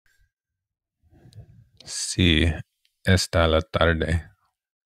Sí, está la tarde.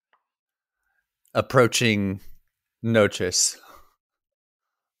 Approaching noches.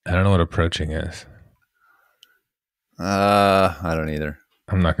 I don't know what approaching is. I don't either.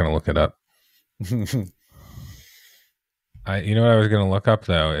 I'm not going to look it up. You know what I was going to look up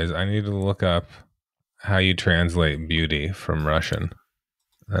though is I need to look up how you translate beauty from Russian.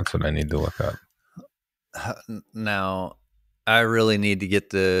 That's what I need to look up. Now, I really need to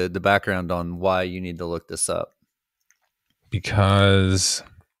get the background on why you need to look this up. Because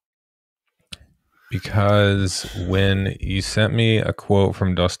when you sent me a quote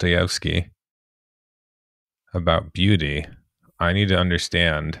from Dostoevsky about beauty, I need to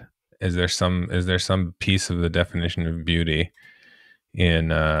understand, is there some piece of the definition of beauty in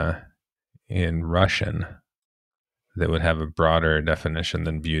Russian that would have a broader definition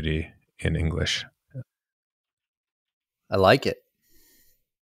than beauty in English? I like it.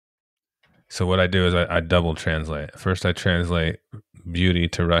 So what I do is I double translate. First I translate beauty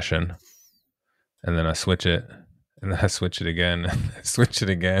to Russian, and then I switch it, and then I switch it again, switch it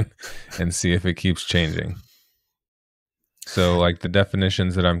again, and see if it keeps changing. So like the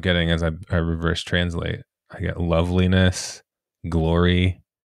definitions that I'm getting as I reverse translate, I get loveliness, glory,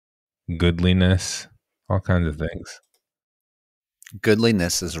 goodliness, all kinds of things.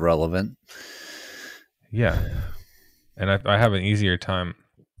 Goodliness is relevant. Yeah. And I have an easier time.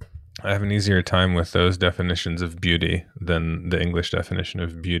 I have an easier time with those definitions of beauty than the English definition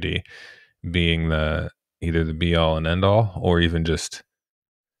of beauty being either the be all and end all or even just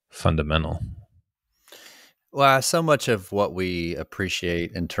fundamental. Well, so much of what we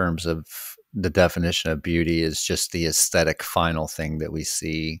appreciate in terms of the definition of beauty is just the aesthetic final thing that we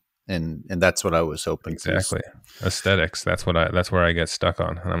see. And that's what I was hoping Exactly. Aesthetics. That's where I get stuck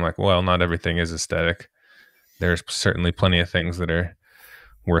on. And I'm like, well, not everything is aesthetic. There's certainly plenty of things that are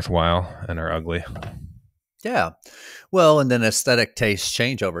worthwhile and are ugly. Yeah. Well, and then aesthetic tastes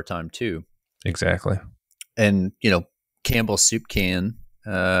change over time too. Exactly. And, Campbell's soup can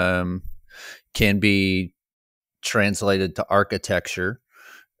be translated to architecture.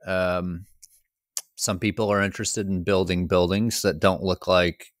 Some people are interested in building buildings that don't look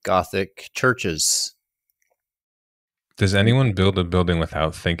like Gothic churches. Does anyone build a building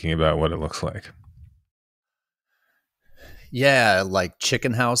without thinking about what it looks like? Yeah, like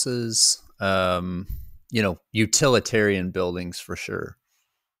chicken houses, utilitarian buildings for sure.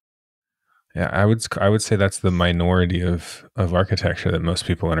 Yeah, I would say that's the minority of architecture that most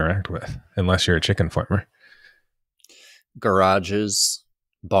people interact with, unless you're a chicken farmer. Garages,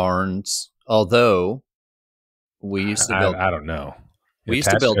 barns. Although we used to build, I don't know. we used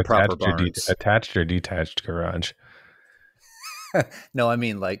to build proper Attached barns. attached or detached garage. No, I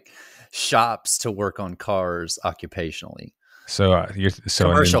mean like shops to work on cars occupationally. So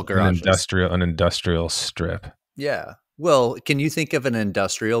Commercial garages. an industrial strip. Yeah. Well, can you think of an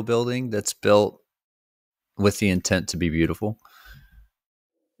industrial building that's built with the intent to be beautiful?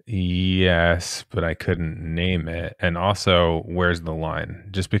 Yes, but I couldn't name it. And also, where's the line?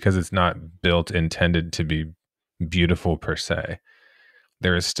 Just because it's not built intended to be beautiful per se,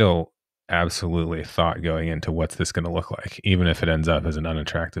 there is still absolutely thought going into what's this going to look like, even if it ends up as an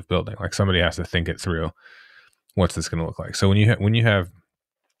unattractive building. Like somebody has to think it through. What's this going to look like? So when you have,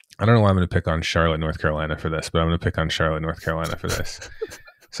 I don't know why I'm going to pick on Charlotte, North Carolina for this, but I'm going to pick on Charlotte, North Carolina for this.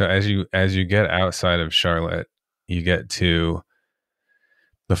 So as you get outside of Charlotte, you get to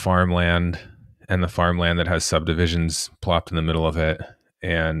the farmland, and the farmland that has subdivisions plopped in the middle of it.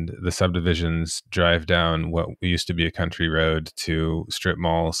 And the subdivisions drive down what used to be a country road to strip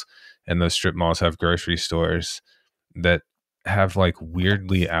malls. And those strip malls have grocery stores that have like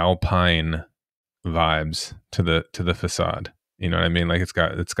weirdly alpine vibes to the facade. You know what I mean? Like it's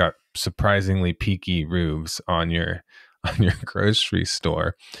got surprisingly peaky roofs on your grocery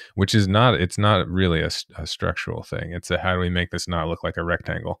store, which is not, it's not really a structural thing. It's a, how do we make this not look like a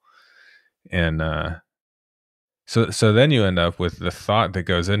rectangle? And so then you end up with the thought that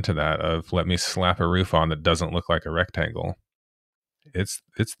goes into that of, let me slap a roof on that doesn't look like a rectangle. It's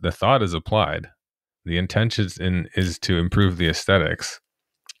the thought is applied. The intention is to improve the aesthetics,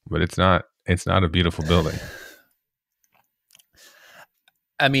 but it's not a beautiful building.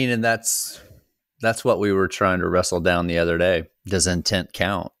 I mean, and that's what we were trying to wrestle down the other day. Does intent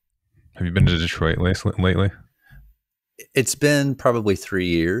count? Have you been to Detroit lately? It's been probably 3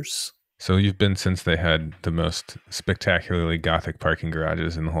 years. So you've been since they had the most spectacularly Gothic parking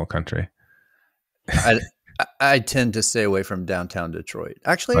garages in the whole country. I tend to stay away from downtown Detroit.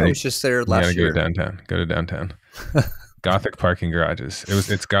 Actually, I was just there last year. Go to downtown. Gothic parking garages.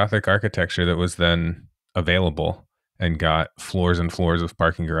 It's Gothic architecture that was then available and got floors and floors of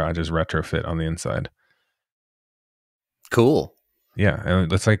parking garages retrofit on the inside. Cool. Yeah,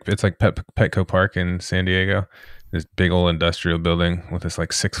 and it's like Petco Park in San Diego. This big old industrial building with this like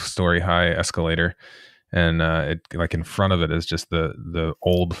 6-story high escalator, and it like in front of it is just the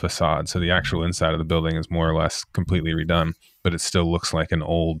old facade. So the actual inside of the building is more or less completely redone, but it still looks like an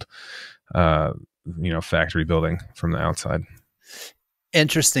old, uh, factory building from the outside.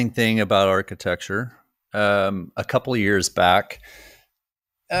 Interesting thing about architecture. A couple of years back,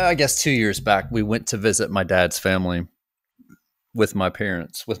 I guess 2 years back, we went to visit my dad's family with my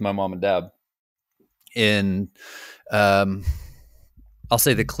parents, with my mom and dad in, um, I'll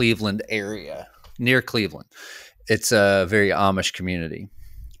say the Cleveland area, near Cleveland. It's a very Amish community,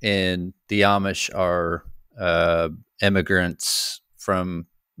 and the Amish are immigrants from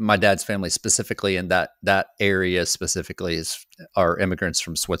my dad's family specifically, and that area specifically are immigrants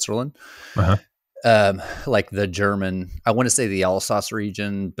from Switzerland. Uh-huh. Like the German, I want to say the Alsace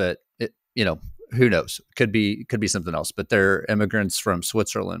region, but who knows? Could be something else. But they're immigrants from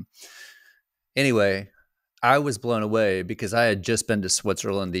Switzerland. Anyway, I was blown away because I had just been to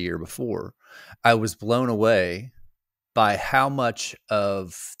Switzerland the year before. I was blown away by how much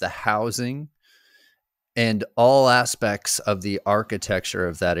of the housing and all aspects of the architecture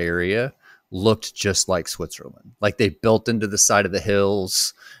of that area looked just like Switzerland. Like they built into the side of the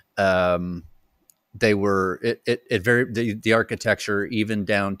hills. They were the architecture, even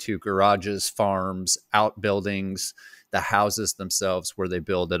down to garages, farms, outbuildings, the houses themselves where they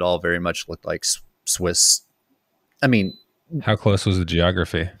build it all very much looked like Swiss. I mean, How close was the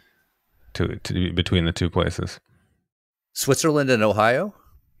geography to between the two places? Switzerland and Ohio.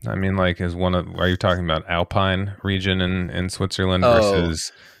 I mean, like, are you talking about Alpine region in Switzerland Oh,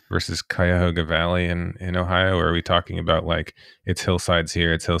 versus Cuyahoga Valley in Ohio? Or are we talking about like it's hillsides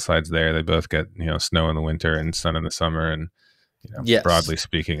here, it's hillsides there? They both get, snow in the winter and sun in the summer. And, yes. broadly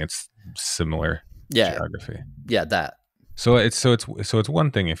speaking, it's similar Yeah. geography. Yeah. That. So it's one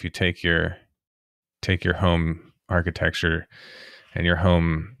thing if you take your home architecture and your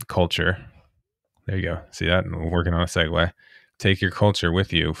home culture. There you go. See that? We're working on a segue. Take your culture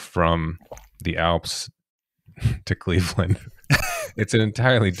with you from the Alps to Cleveland. It's an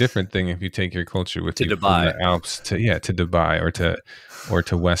entirely different thing if you take your culture with To you from the Dubai. Alps to Dubai or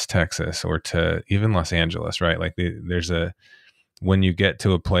to West Texas or to even Los Angeles, right? Like when you get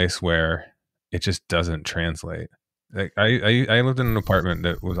to a place where it just doesn't translate. Like I lived in an apartment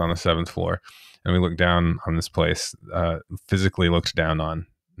that was on the 7th floor, and we looked down on this place, physically looked down on,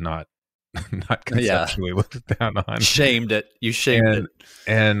 not not Yeah. conceptually looked down on, Shamed it. You shamed and it.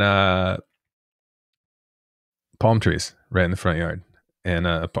 and palm trees right in the front yard. And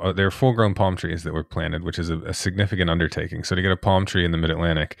there are full-grown palm trees that were planted, which is a significant undertaking. So to get a palm tree in the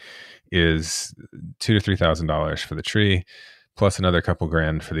Mid-Atlantic is $2,000 to $3,000 for the tree, plus another couple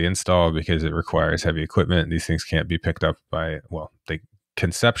grand for the install because it requires heavy equipment. These things can't be picked up they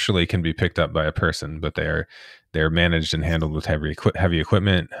conceptually can be picked up by a person, but they're managed and handled with heavy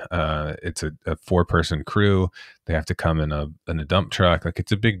equipment. It's a 4-person crew. They have to come in a dump truck. Like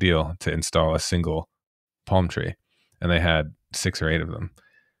it's a big deal to install a single palm tree, and they had 6 or 8 of them.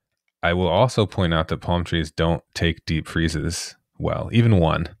 I will also point out that palm trees don't take deep freezes well. Even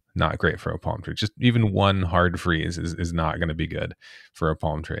one, not great for a palm tree. Just even one hard freeze is not going to be good for a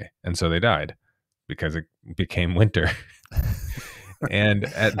palm tree. And so they died because it became winter. And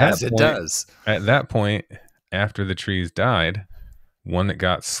As it does. at that point, after the trees died, when it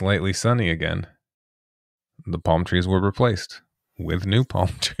got slightly sunny again, the palm trees were replaced with new palm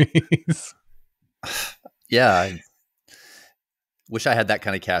trees. Yeah. I wish I had that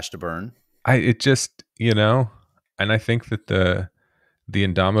kind of cash to burn. It just, and I think that the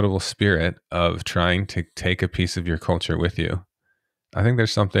indomitable spirit of trying to take a piece of your culture with you, I think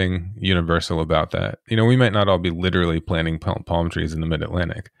there's something universal about that. We might not all be literally planting palm trees in the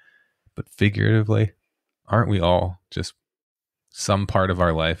Mid-Atlantic, but figuratively, aren't we all just some part of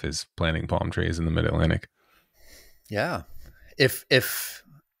our life is planting palm trees in the Mid-Atlantic? Yeah. If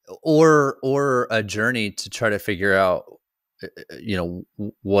or a journey to try to figure out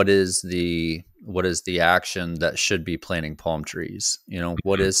what is the action that should be planting palm trees.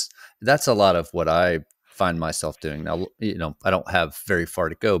 That's a lot of what I find myself doing now. I don't have very far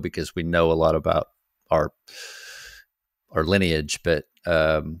to go because we know a lot about our lineage, but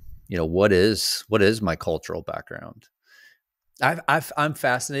what is my cultural background? I'm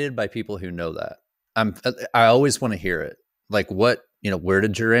fascinated by people who know that. I always want to hear it. Like where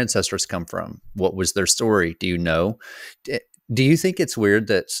did your ancestors come from? What was their story? Do you know? Do you think it's weird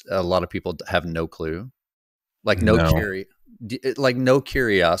that a lot of people have no clue? Like No. no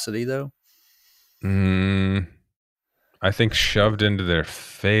curiosity though? Mm, I think shoved into their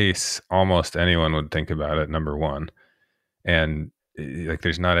face, almost anyone would think about it, number one. and like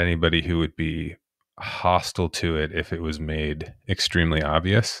there's not anybody who would be hostile to it if it was made extremely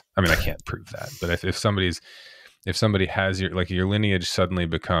obvious. I mean, I can't prove that, but if somebody has your, like, your lineage suddenly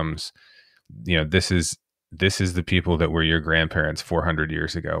becomes, this is the people that were your grandparents 400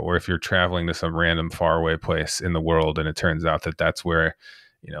 years ago, or if you're traveling to some random faraway place in the world and it turns out that that's where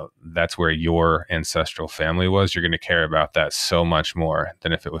your ancestral family was, you're going to care about that so much more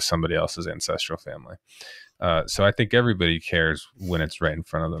than if it was somebody else's ancestral family. So I think everybody cares when it's right in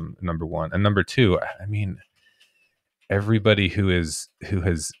front of them, number one. And number two, I mean, everybody who has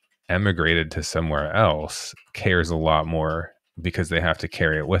emigrated to somewhere else cares a lot more because they have to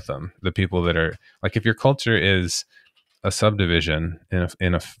carry it with them. The people that are like, if your culture is a subdivision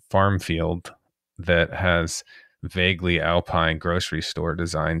in a farm field that has vaguely alpine grocery store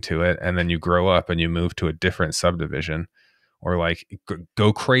design to it, and then you grow up and you move to a different subdivision, or like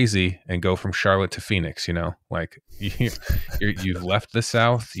go crazy and go from Charlotte to Phoenix, like you've left the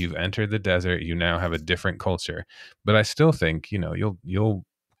South, you've entered the desert, you now have a different culture. But I still think, you'll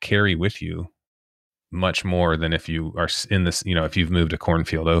carry with you much more than if you are in this, if you've moved a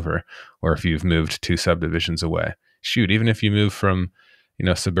cornfield over, or if you've moved two subdivisions away. Shoot, even if you move from,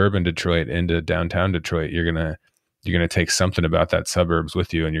 suburban Detroit into downtown Detroit, you're gonna take something about that suburbs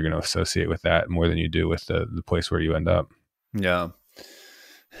with you, and you're gonna associate with that more than you do with the place where you end up. Yeah.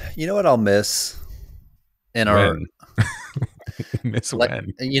 You know what I'll miss in our When? Miss like,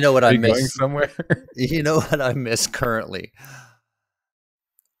 when? you know what Are I you going miss? somewhere? You know what I miss currently?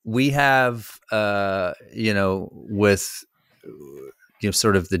 We have, with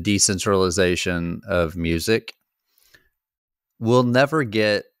sort of the decentralization of music, we'll never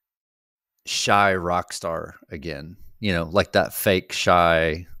get shy rock star again. Like that fake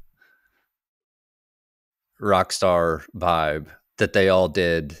shy rock star vibe that they all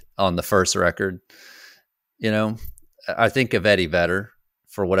did on the first record. I think of Eddie Vedder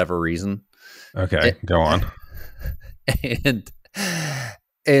for whatever reason. Okay, go on.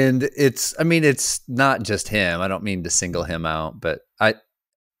 And it's not just him. I don't mean to single him out, but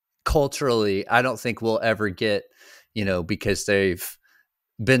culturally, I don't think we'll ever get, because they've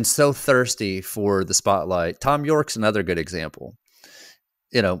been so thirsty for the spotlight. Tom York's another good example.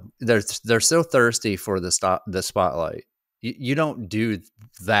 They're so thirsty for the spotlight. You don't do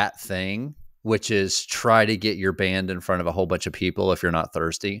that thing, which is try to get your band in front of a whole bunch of people if you're not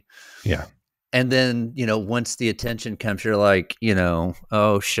thirsty. Yeah. And then, once the attention comes, you're like,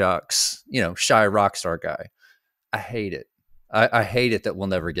 oh shucks, shy rock star guy. I hate it. I hate it that we'll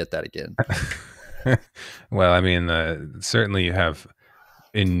never get that again. Well, I mean, certainly you have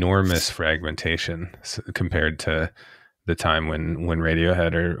enormous fragmentation compared to the time when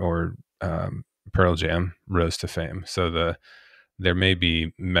Radiohead or Pearl Jam rose to fame. So there may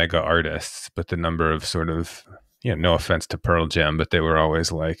be mega artists, but the number of sort of, no offense to Pearl Jam, but they were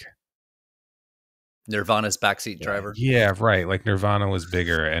always like Nirvana's backseat driver. Yeah, right. Like Nirvana was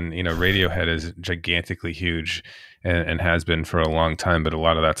bigger, and Radiohead is gigantically huge and has been for a long time. But a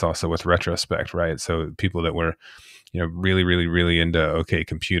lot of that's also with retrospect, right? So people that were, really, really, really into OK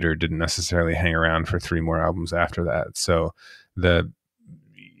Computer didn't necessarily hang around for 3 more albums after that. So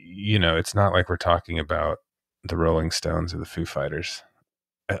it's not like we're talking about the Rolling Stones or the Foo Fighters.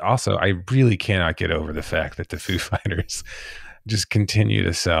 Also, I really cannot get over the fact that the Foo Fighters just continue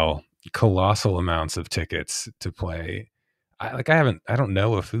to sell colossal amounts of tickets to play. I don't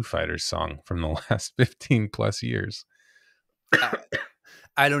know a Foo Fighters song from the last 15 plus years.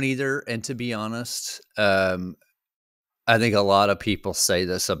 I don't either. And to be honest, I think a lot of people say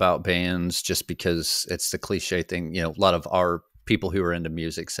this about bands just because it's the cliche thing. A lot of our people who are into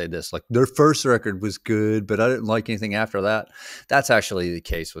music say this, like their first record was good, but I didn't like anything after that. That's actually the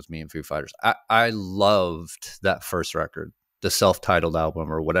case with me and Foo Fighters. I loved that first record, the self-titled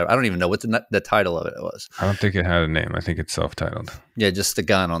album or whatever. I don't even know what the title of it was. I don't think it had a name. I think it's self-titled. Yeah, just the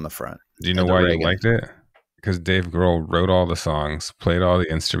gun on the front. Do you know why you liked it? Because Dave Grohl wrote all the songs, played all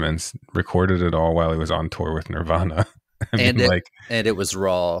the instruments, recorded it all while he was on tour with Nirvana. And it was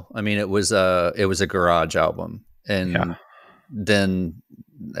raw. I mean, it was a garage album, and then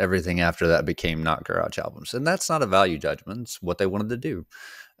everything after that became not garage albums, and that's not a value judgment. It's what they wanted to do,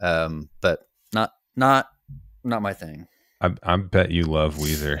 but not my thing. I bet you love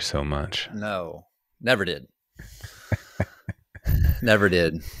Weezer so much. No, never did. Never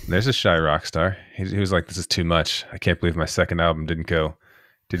did. There's a shy rock star. He was like, "This is too much. I can't believe my second album didn't go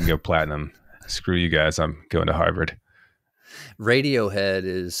platinum. Screw you guys. I'm going to Harvard." Radiohead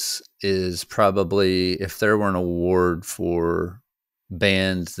is probably, if there were an award for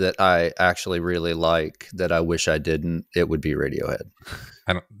band that I actually really like that I wish I didn't, it would be Radiohead.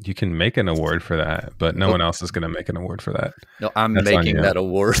 I don't. You can make an award for that, but no Oh, one else is going to make an award for that. no, I'm That's on making you. that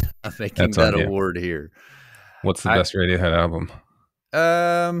award. I'm making That's on that you. award here. What's the I best Radiohead album?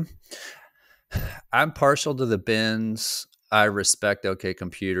 um I'm partial to the Bends. I respect OK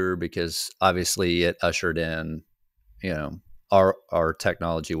Computer because obviously it ushered in, you know, our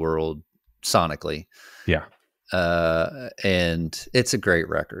technology world sonically. Yeah. And it's a great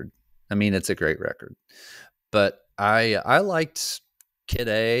record. I mean, it's a great record. But I liked Kid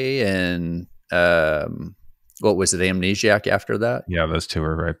A and what was it, Amnesiac after that? Yeah, those two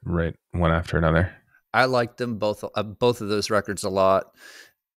are right one after another. I liked them both of those records a lot.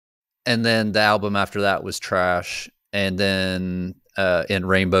 And then the album after that was trash. And then In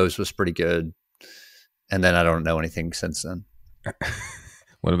Rainbows was pretty good. And then I don't know anything since then.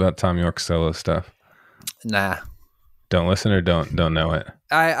 What about Tom York's solo stuff? Nah. Don't listen or don't know it.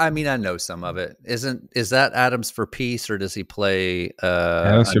 I mean I know some of it. Is that Atoms for Peace or does he play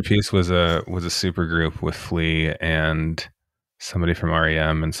Adams for Peace was a super group with Flea and somebody from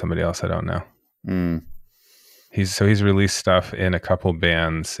REM and somebody else I don't know. Mm. He's released stuff in a couple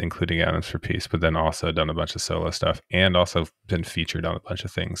bands, including Atoms for Peace, but then also done a bunch of solo stuff and also been featured on a bunch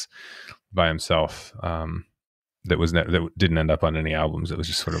of things by himself. That didn't end up on any albums. It was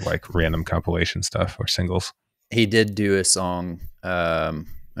just sort of like random compilation stuff or singles. He did do a song, and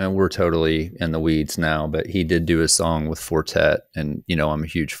we're totally in the weeds now, but he did do a song with Fortet, and I'm a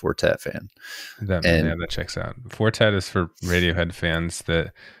huge Fortet fan. That checks out. Fortet is for Radiohead fans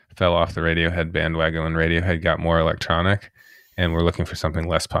that fell off the Radiohead bandwagon when Radiohead got more electronic, and we're looking for something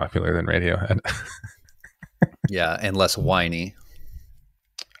less popular than Radiohead. Yeah, and less whiny.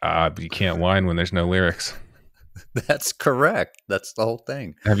 But you can't whine when there's no lyrics. That's correct. That's the whole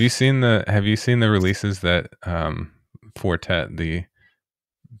thing. Have you seen the releases that Fortet, the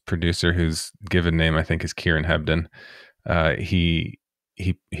producer whose given name I think is Kieran Hebden, he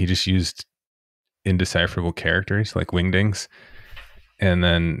just used indecipherable characters like wingdings, and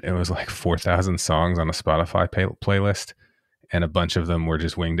then it was like 4,000 songs on a Spotify playlist, and a bunch of them were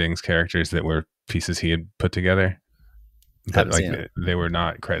just wingdings characters that were pieces he had put together. But like they were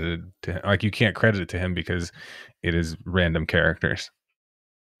not credited to him. Like you can't credit it to him because it is random characters.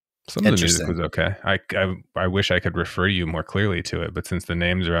 Some of the music was okay. I wish I could refer you more clearly to it, but since the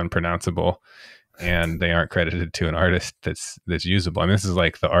names are unpronounceable and they aren't credited to an artist that's usable. I mean, this is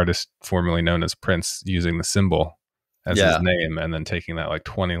like the artist formerly known as Prince using the symbol as his name and then taking that like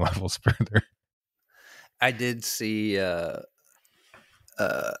 20 levels further. I did see a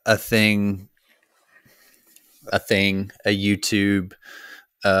YouTube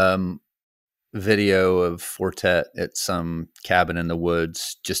video of Fortet at some cabin in the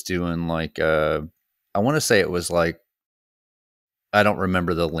woods just doing like I want to say it was like, I don't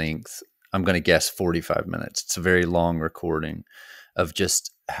remember the length. I'm going to guess 45 minutes. It's a very long recording of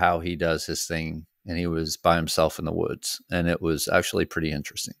just how he does his thing. And he was by himself in the woods. And it was actually pretty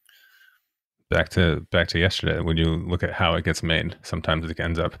interesting. Back to yesterday, when you look at how it gets made, sometimes it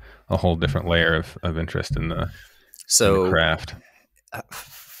ends up a whole different layer of interest in the craft.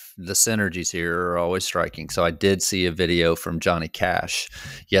 The synergies here are always striking. So I did see a video from Johnny Cash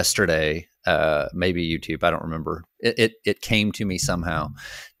yesterday, maybe YouTube, I don't remember. It came to me somehow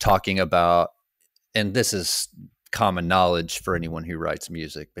talking about, and this is common knowledge for anyone who writes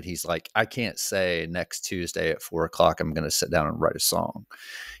music, but he's like, I can't say next Tuesday at 4:00 I'm going to sit down and write a song.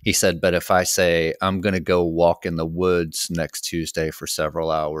 He said, but if I say I'm going to go walk in the woods next Tuesday for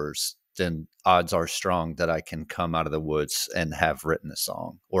several hours, then odds are strong that I can come out of the woods and have written a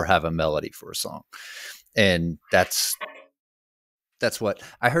song or have a melody for a song. And that's what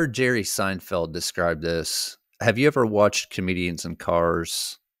I heard Jerry Seinfeld describe this. Have you ever watched comedians in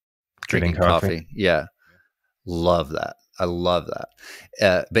cars drinking coffee? Yeah. Love that. I love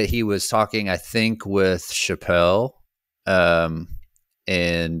that. But he was talking, I think, with Chappelle,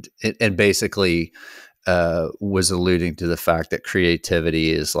 and basically was alluding to the fact that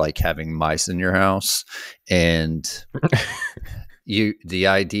creativity is like having mice in your house, and the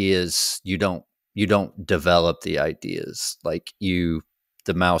ideas you don't develop the ideas. Like the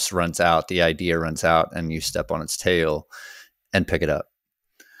mouse runs out, the idea runs out, and you step on its tail and pick it up.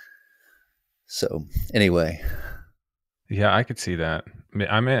 So anyway, yeah, I could see that.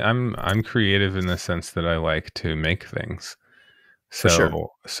 I mean, I'm creative in the sense that I like to make things. So, for sure.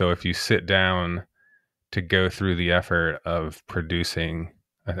 So if you sit down to go through the effort of producing,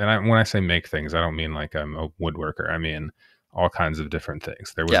 and when I say make things, I don't mean like I'm a woodworker. I mean all kinds of different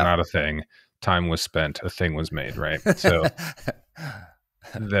things. There was not a thing. Time was spent. A thing was made. Right. So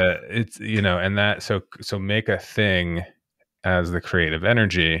it's and that so make a thing as the creative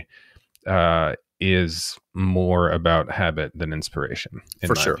energy is more about habit than inspiration, in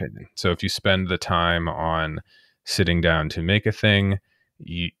For my sure. opinion. So if you spend the time on sitting down to make a thing,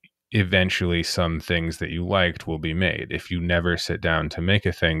 eventually some things that you liked will be made. If you never sit down to make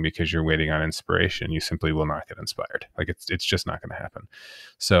a thing because you're waiting on inspiration, you simply will not get inspired. Like it's just not going to happen.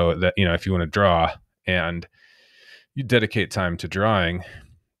 So that, if you want to draw and you dedicate time to drawing,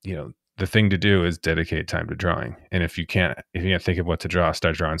 the thing to do is dedicate time to drawing. And if you can't think of what to draw,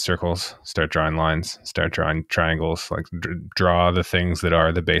 start drawing circles, start drawing lines, start drawing triangles, like draw the things that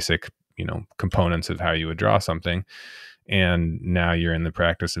are the basic, components of how you would draw something. And now you're in the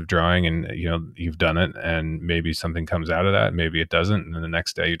practice of drawing, and you've done it, and maybe something comes out of that, maybe it doesn't, and then the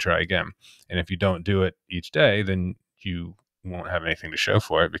next day you try again. And if you don't do it each day, then you won't have anything to show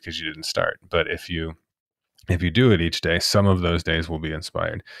for it because you didn't start. But if you do it each day, some of those days will be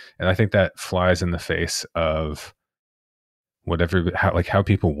inspired. And I think that flies in the face of how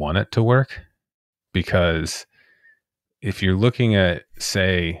people want it to work. Because if you're looking at,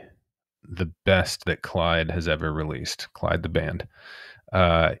 say, the best that Clyde has ever released, Clyde the band,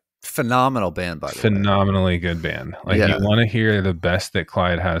 phenomenal band, by the way. Phenomenally good band. Like, you want to hear the best that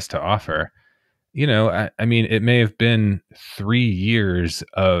Clyde has to offer. I mean, it may have been 3 years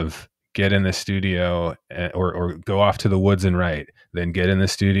of get in the studio or go off to the woods and write, then get in the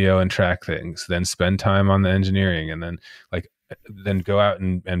studio and track things, then spend time on the engineering, and then go out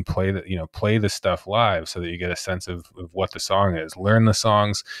and play the stuff live so that you get a sense of what the song is. Learn the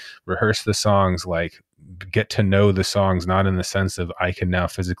songs, rehearse the songs, like get to know the songs, not in the sense of I can now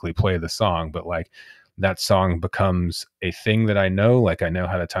physically play the song, but like that song becomes a thing that I know, like I know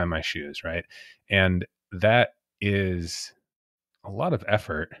how to tie my shoes, right? And that is a lot of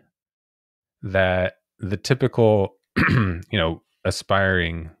effort that the typical,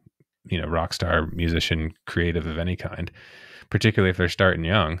 aspiring, rock star, musician, creative of any kind, particularly if they're starting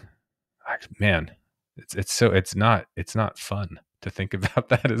young, man, it's not fun to think about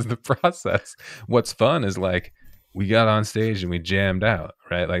that as the process. What's fun is like we got on stage and we jammed out,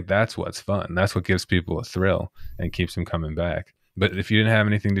 right? Like that's what's fun. That's what gives people a thrill and keeps them coming back. But if you didn't have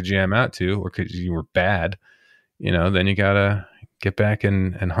anything to jam out to, or because you were bad, then you gotta get back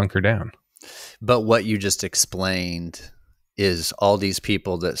and hunker down. But what you just explained is all these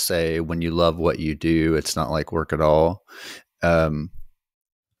people that say when you love what you do, it's not like work at all.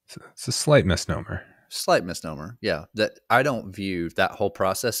 It's a slight misnomer. Slight misnomer. Yeah. That I don't view that whole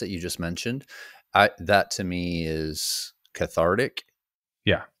process that you just mentioned. That to me is cathartic.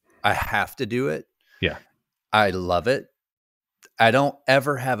 Yeah. I have to do it. Yeah. I love it. I don't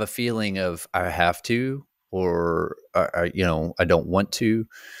ever have a feeling of I have to, or I don't want to.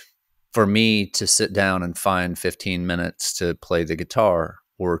 For me to sit down and find 15 minutes to play the guitar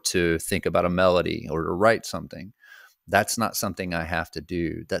or to think about a melody or to write something, that's not something I have to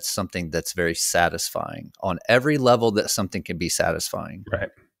do. That's something that's very satisfying on every level that something can be satisfying.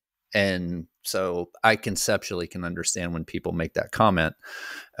 Right. And so I conceptually can understand when people make that comment,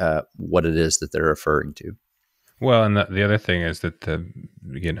 what it is that they're referring to. Well, and the other thing is that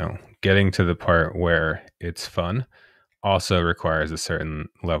getting to the part where it's fun also requires a certain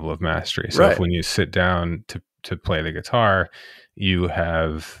level of mastery. So Right. If when you sit down to play the guitar, you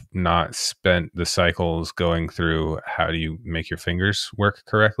have not spent the cycles going through how do you make your fingers work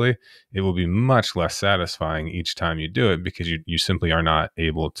correctly, it will be much less satisfying each time you do it, because you simply are not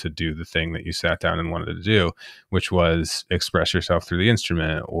able to do the thing that you sat down and wanted to do, which was express yourself through the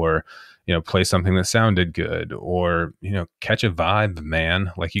instrument, or play something that sounded good, or catch a vibe,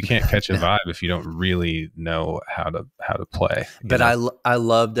 man. Like you can't catch a vibe if you don't really know how to play. But I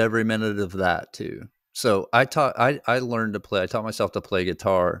loved every minute of that too. So I learned to play. I taught myself to play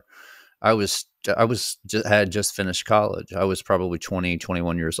guitar. I had just finished college. I was probably 20,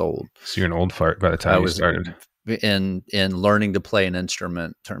 21 years old. So you're an old fart by the time you started. In learning to play an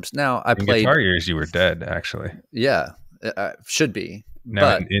instrument terms. Now I played guitar years. You were dead, actually. Yeah, should be.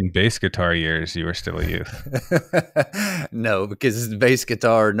 Now, in bass guitar years, you were still a youth. No, because bass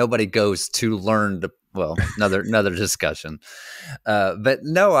guitar, nobody goes to learn to. Well, another discussion. But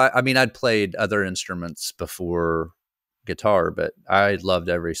no, I mean, I'd played other instruments before guitar, but I loved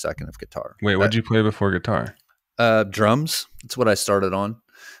every second of guitar. Wait, what'd you play before guitar? Drums. That's what I started on.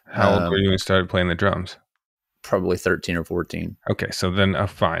 How old were you when you started playing the drums? Probably 13 or 14. Okay, so then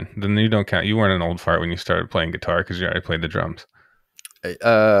fine. Then you don't count. You weren't an old fart when you started playing guitar because you already played the drums.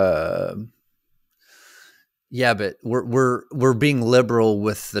 Yeah, but we're being liberal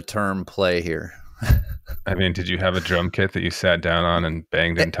with the term play here. I mean, did you have a drum kit that you sat down on and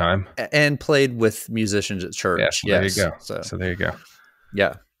banged in time? And played with musicians at church. Yes. There you go. So there you go.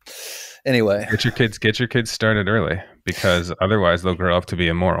 Yeah. Anyway, Get your kids started early, because otherwise they'll grow up to be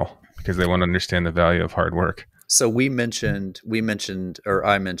immoral because they won't understand the value of hard work. so I mentioned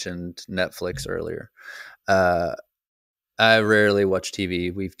Netflix earlier. Uh, I rarely watch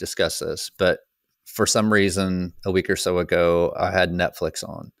TV. We've discussed this, but for some reason, a week or so ago, I had Netflix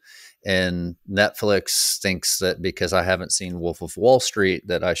on, and Netflix thinks that because I haven't seen Wolf of Wall Street,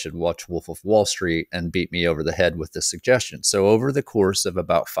 that I should watch Wolf of Wall Street, and beat me over the head with this suggestion. So over the course of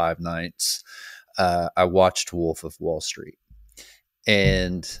about 5 nights, I watched Wolf of Wall Street,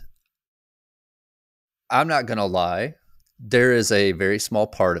 and I'm not going to lie, there is a very small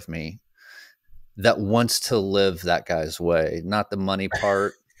part of me that wants to live that guy's way, not the money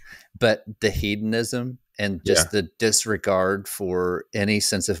part, but the hedonism and Yeah. just the disregard for any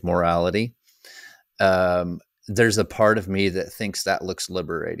sense of morality. There's a part of me that thinks that looks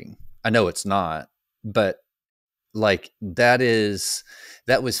liberating. I know it's not, but like that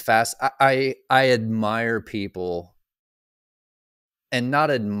was fast. I admire people, and not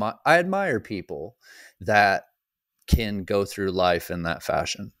admire. I admire people that can go through life in that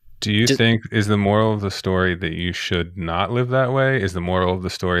fashion. Do you Just, think, is the moral of the story that you should not live that way? Is the moral of the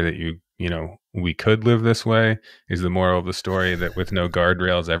story that we could live this way? Is the moral of the story that with no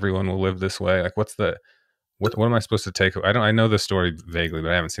guardrails everyone will live this way? Like, what am I supposed to take? I know the story vaguely, but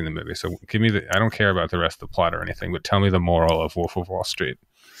I haven't seen the movie. So give me I don't care about the rest of the plot or anything, but tell me the moral of Wolf of Wall Street.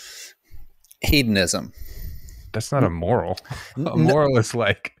 hedonism. That's not a moral. A No, moral is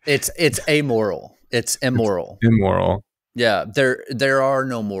like, it's amoral. It's immoral. immoral. Yeah, there are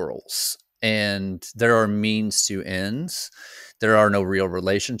no morals, and there are means to ends. There are no real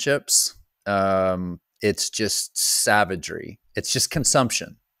relationships. It's just savagery. It's just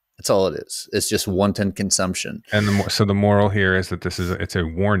consumption. That's all it is. It's just wanton consumption. And so the moral here is that it's a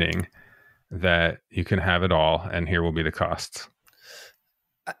warning that you can have it all, and here will be the costs.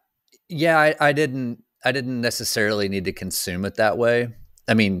 Yeah, I didn't necessarily need to consume it that way.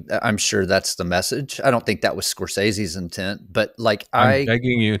 I mean, I'm sure that's the message. I don't think that was Scorsese's intent, but like I'm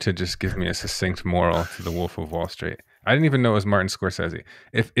begging you to just give me a succinct moral to the Wolf of Wall Street. I didn't even know it was Martin Scorsese.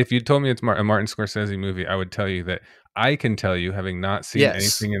 If you told me it's a Martin Scorsese movie, I would tell you that I can tell you, having not seen yes.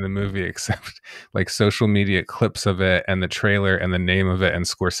 anything in the movie except like social media clips of it and the trailer and the name of it and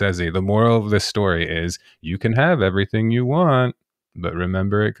Scorsese, the moral of this story is you can have everything you want, but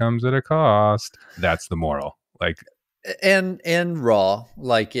remember it comes at a cost. That's the moral. Like, And raw,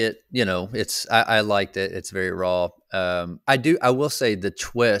 like it, it's I liked it. It's very raw. I will say the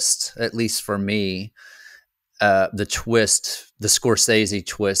twist, at least for me, the Scorsese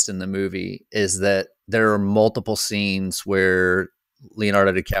twist in the movie is that there are multiple scenes where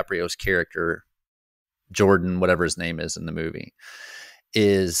Leonardo DiCaprio's character, Jordan, whatever his name is in the movie,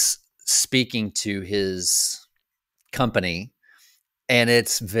 is speaking to his company, and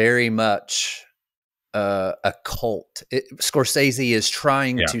it's very much a cult. Scorsese is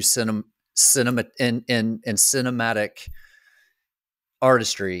trying yeah. to cinema in cinematic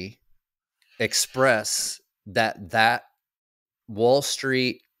artistry express that Wall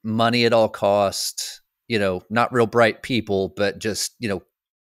Street money at all cost, not real bright people, but just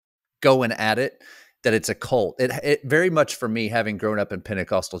going at it. That it's a cult. It very much, for me, having grown up in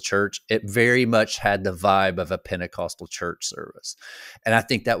Pentecostal church, it very much had the vibe of a Pentecostal church service, and I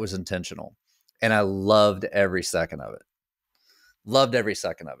think that was intentional. And I loved every second of it. Loved every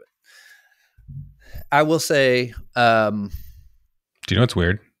second of it. I will say, Do you know what's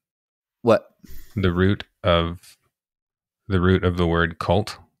weird? what? The root of the word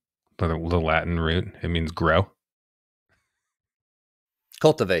cult, the Latin root, it means grow.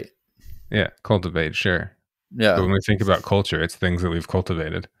 Cultivate. Yeah, cultivate, sure. But Yeah. when we think about culture, it's things that we've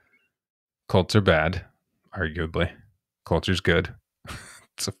cultivated. Cults are bad, arguably. Culture's good.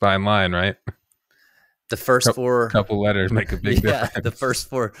 It's a fine line, right? The first four. Couple letters make a big difference. The first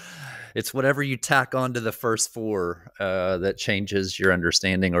four. It's whatever you tack onto the first four that changes your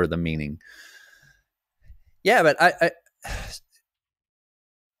understanding or the meaning. Yeah, but I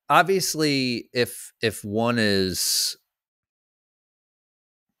obviously, if one is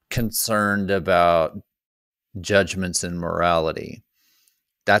concerned about judgments and morality,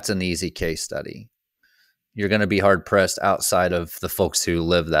 that's an easy case study. You're going to be hard pressed outside of the folks who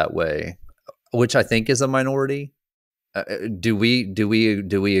live that way, which I think is a minority. Do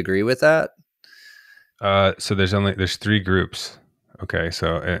we agree with that? So there's three groups. Okay,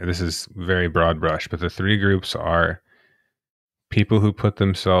 so this is very broad brush, but the three groups are people who put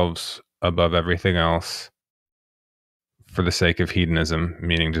themselves above everything else for the sake of hedonism,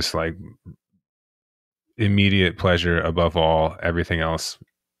 meaning just like immediate pleasure above all, everything else,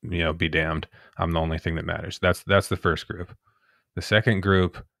 be damned. I'm the only thing that matters. That's the first group. The second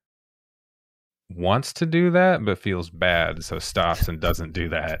group wants to do that but feels bad, so stops and doesn't do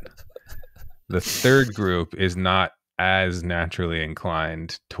that. The third group is not as naturally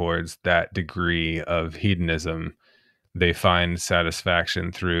inclined towards that degree of hedonism. They find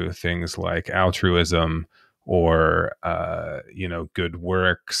satisfaction through things like altruism or good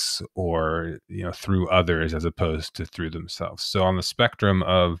works, or through others as opposed to through themselves. So on the spectrum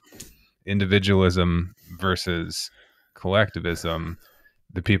of individualism versus collectivism,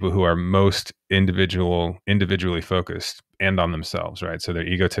 the people who are most individually focused and on themselves, right? So they're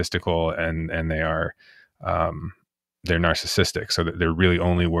egotistical, and um, they're narcissistic. So that they're really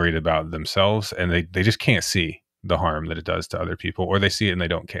only worried about themselves, and they just can't see the harm that it does to other people, or they see it and they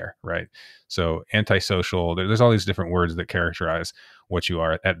don't care, right? So antisocial. There's all these different words that characterize what you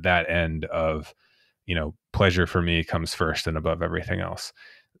are at that end of, pleasure for me comes first and above everything else.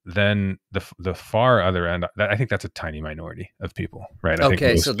 Then the far other end, I think that's a tiny minority of people, right? I think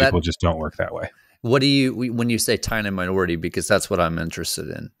Okay, so most people that just don't work that way. what do you when you say tiny minority? Because that's what I'm interested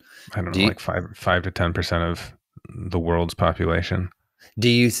in. I don't Do know, you like 5 to 10% of the world's population. do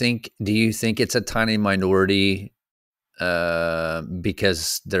you think it's a tiny minority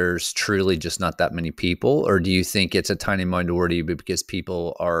because there's truly just not that many people, or do you think it's a tiny minority because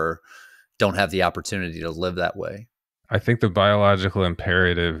people don't have the opportunity to live that way? I think the biological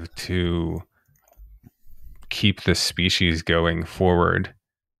imperative to keep the species going forward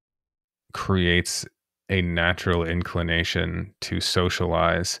creates a natural inclination to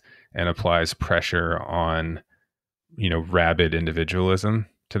socialize, and applies pressure on, rabid individualism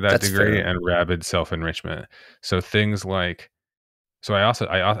to that That's degree, fair. and rabid self-enrichment. So things like, so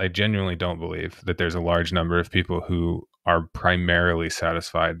I genuinely don't believe that there's a large number of people who are primarily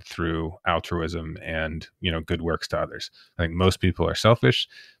satisfied through altruism and, good works to others. I think most people are selfish.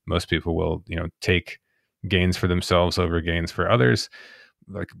 Most people will, take gains for themselves over gains for others,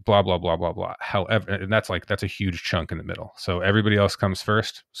 like blah blah blah blah blah. However, and that's a huge chunk in the middle. So everybody else comes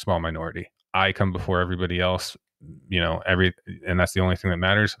first, small minority. I come before everybody else, and that's the only thing that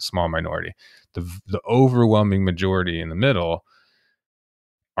matters, small minority. The overwhelming majority in the middle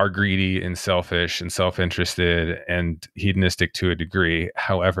are greedy and selfish and self-interested and hedonistic to a degree.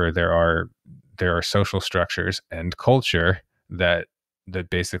 However, there are social structures and culture that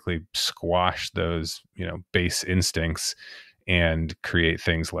basically squash those, base instincts, and create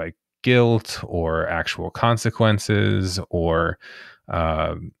things like guilt or actual consequences, or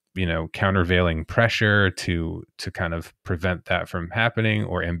countervailing pressure to kind of prevent that from happening,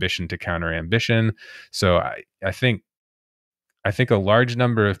 or ambition to counter ambition. So I think a large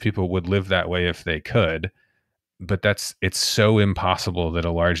number of people would live that way if they could, but it's so impossible that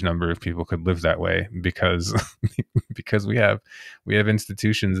a large number of people could live that way, because because we have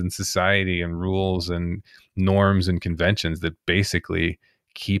institutions and society and rules and norms and conventions that basically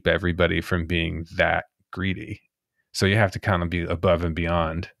keep everybody from being that greedy. So you have to kind of be above and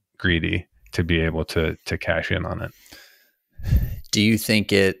beyond greedy to be able to cash in on it. Do you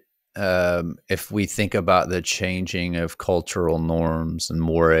think if we think about the changing of cultural norms and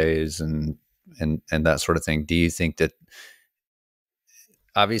mores and that sort of thing, do you think that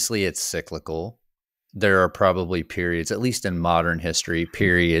obviously it's cyclical? There are probably periods, at least in modern history,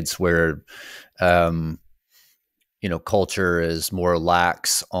 periods where, um, culture is more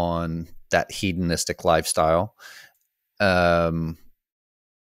lax on that hedonistic lifestyle. Um,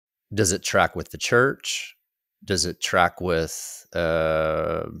 does it track with the church? Does it track with,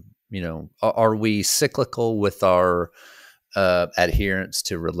 are we cyclical with our adherence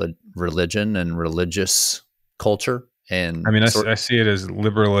to religion and religious culture? I And mean, sort I see it as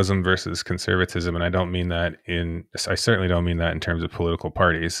liberalism versus conservatism, and I certainly don't mean that in terms of political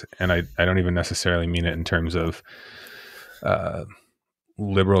parties, and I don't even necessarily mean it in terms of uh,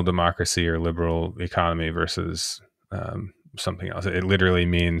 liberal democracy or liberal economy versus something else. It literally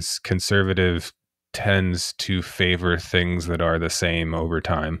means conservative tends to favor things that are the same over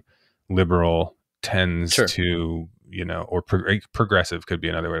time. Liberal tends sure. to, or progressive could be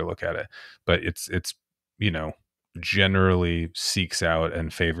another way to look at it, but it's you know generally seeks out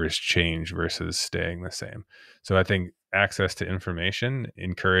and favors change versus staying the same. So I think access to information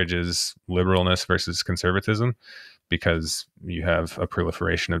encourages liberalness versus conservatism, because you have a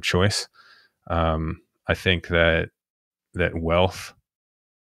proliferation of choice. I think that wealth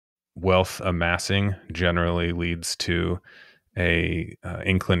amassing generally leads to a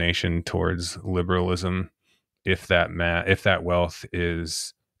inclination towards liberalism, if that wealth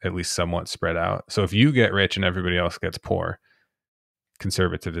is at least somewhat spread out. So if you get rich and everybody else gets poor,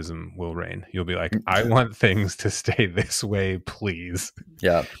 conservatism will reign. You'll be like, I want things to stay this way, please.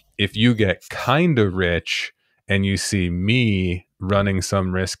 Yeah. If you get kind of rich and you see me running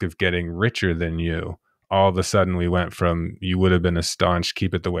some risk of getting richer than you, all of a sudden we went from you would have been a staunch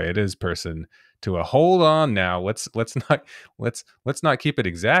keep it the way it is person to a hold on now, let's not keep it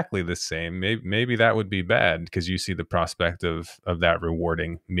exactly the same. Maybe that would be bad because you see the prospect of that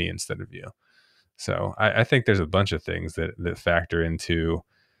rewarding me instead of you. So I think there's a bunch of things that factor into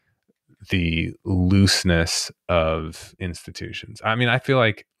the looseness of institutions. I mean, I feel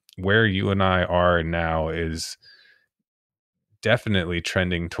like where you and I are now is definitely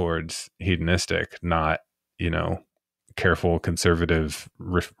trending towards hedonistic, not, careful, conservative,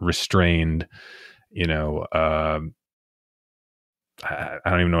 restrained, you know, uh, I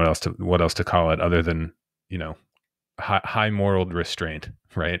don't even know what else to call it other than, high moral restraint,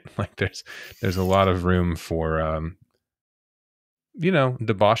 right? Like there's a lot of room for,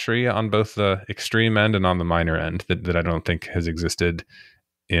 debauchery on both the extreme end and on the minor end that I don't think has existed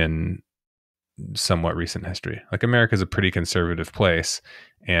in somewhat recent history. Like America's a pretty conservative place,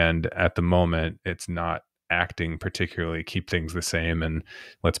 and at the moment, it's not acting particularly keep things the same and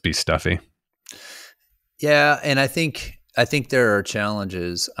let's be stuffy. Yeah, and I think there are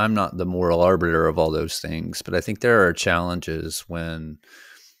challenges. I'm not the moral arbiter of all those things, but I think there are challenges when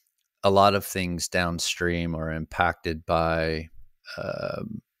a lot of things downstream are impacted by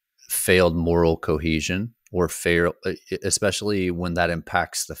um, failed moral cohesion or fail, especially when that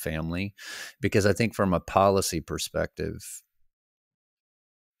impacts the family. Because I think from a policy perspective,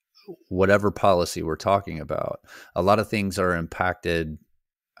 whatever policy we're talking about, a lot of things are impacted,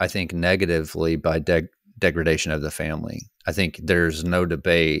 I think, negatively by degradation of the family. I think there's no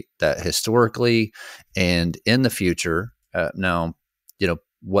debate that historically and in the future, now,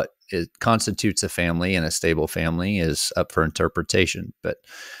 what constitutes a family and a stable family is up for interpretation. But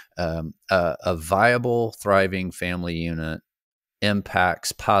a viable, thriving family unit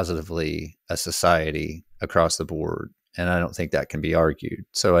impacts positively a society across the board. And I don't think that can be argued.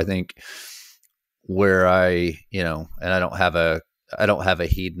 So I think where and I don't have a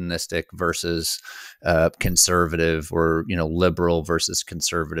hedonistic versus conservative or, liberal versus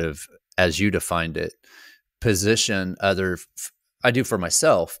conservative as you defined it, position I do for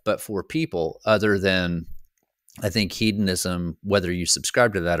myself, but for people other than, I think hedonism, whether you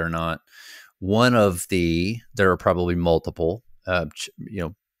subscribe to that or not, there are probably multiple,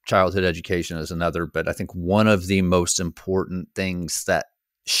 childhood education is another, but I think one of the most important things that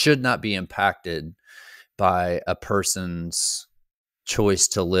should not be impacted by a person's choice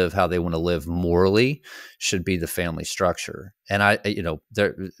to live how they want to live morally should be the family structure. And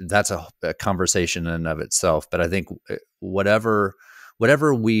that's a conversation in and of itself. But I think whatever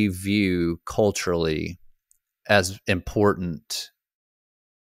we view culturally as important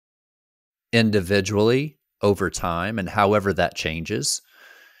individually over time, and however that changes,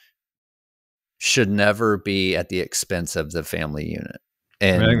 should never be at the expense of the family unit.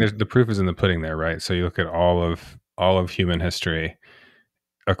 And I think the proof is in the pudding there, right? So you look at all of human history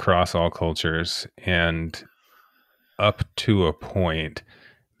across all cultures, and up to a point,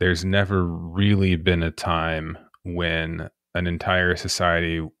 there's never really been a time when an entire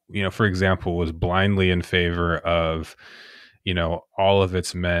society, for example, was blindly in favor of, all of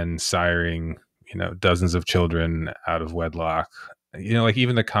its men siring, dozens of children out of wedlock. Like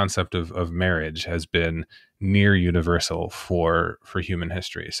even the concept of marriage has been near universal for human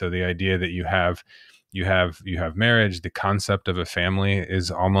history. So the idea that you have marriage, the concept of a family is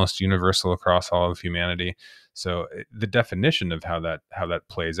almost universal across all of humanity. So the definition of how that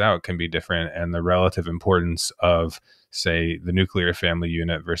plays out can be different, and the relative importance of, say, the nuclear family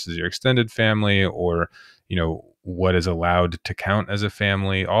unit versus your extended family, or what is allowed to count as a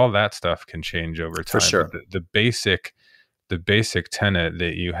family, all that stuff can change over for time. sure. But the basic tenet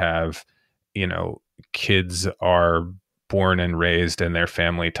that you have, kids are born and raised and their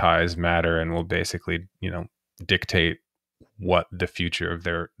family ties matter and will basically, dictate what the future of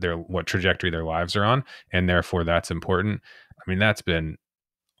their what trajectory their lives are on, and therefore that's important. I mean, that's been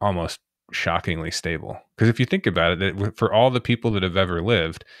almost shockingly stable, because if you think about it, for all the people that have ever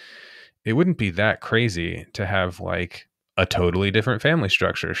lived, it wouldn't be that crazy to have like a totally different family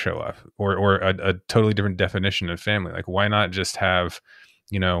structure show up, or a totally different definition of family. Like, why not just have,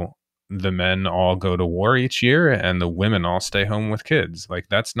 you know, the men all go to war each year and the women all stay home with kids? Like,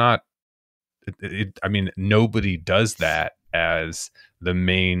 that's not, I mean, nobody does that as the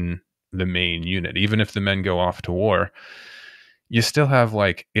main unit. Even if the men go off to war, you still have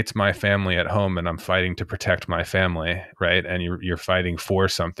like, it's my family at home and I'm fighting to protect my family, right? And you're fighting for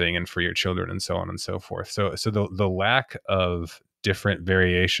something and for your children and so on and so forth. So the lack of different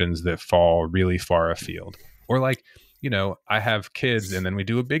variations that fall really far afield, or like I have kids and then we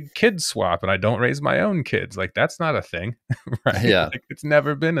do a big kid swap and I don't raise my own kids. Like that's not a thing, right? Yeah. Like it's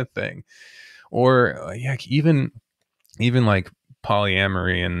never been a thing. Or yeah, even like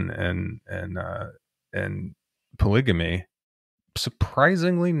polyamory and polygamy,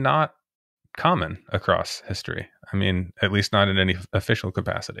 surprisingly not common across history. I mean, at least not in any official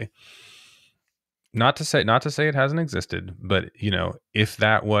capacity. Not to say it hasn't existed, but if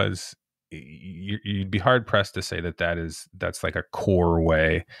that was, you'd be hard pressed to say that's like a core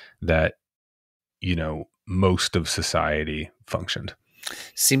way that most of society functioned.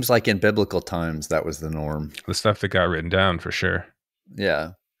 Seems like in biblical times that was the norm. The stuff that got written down for sure.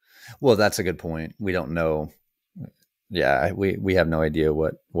 Yeah. Well, that's a good point. We don't know. Yeah, we have no idea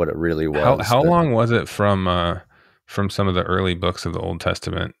what it really was. How long was it from some of the early books of the Old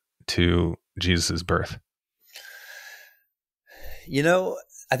Testament to Jesus's birth?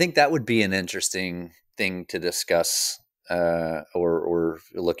 I think that would be an interesting thing to discuss or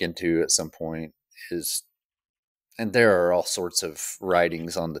look into at some point. And there are all sorts of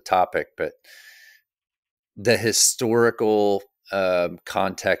writings on the topic, but the historical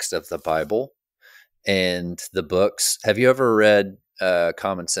context of the Bible and the books. Have you ever read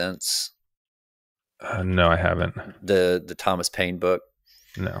Common Sense? No, I haven't. The Thomas Paine book?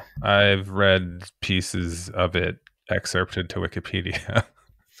 No, I've read pieces of it excerpted to Wikipedia.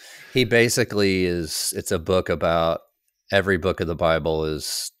 He basically it's a book about every book of the Bible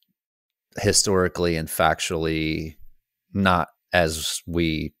is historically and factually not as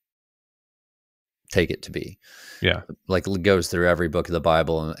we take it to be. Yeah. Like goes through every book of the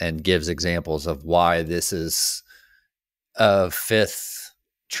Bible and gives examples of why this is a fifth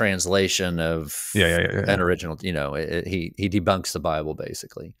translation of an original. He debunks the Bible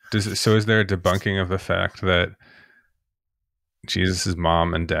basically. So is there a debunking of the fact that Jesus's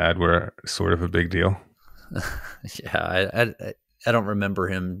mom and dad were sort of a big deal? Yeah, I don't remember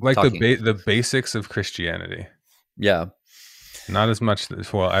him like talking. the basics of Christianity. Yeah, not as much.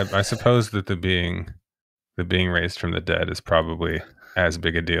 Well, I suppose that the being raised from the dead is probably as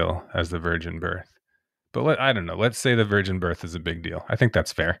big a deal as the virgin birth. But I don't know. Let's say the virgin birth is a big deal. I think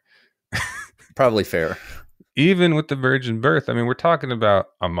that's fair. Probably fair. Even with the virgin birth, I mean, we're talking about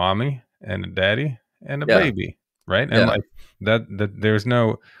a mommy and a daddy and a baby, right? And like that there's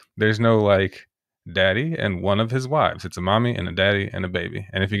no like daddy and one of his wives. It's a mommy and a daddy and a baby.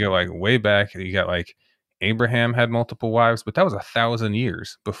 And if you go like way back, you got like Abraham had multiple wives, but that was 1,000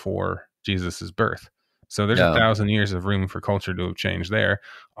 years before Jesus's birth. So there's 1,000 years of room for culture to have changed there.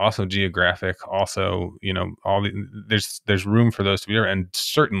 Also geographic, also, there's room for those to be there. And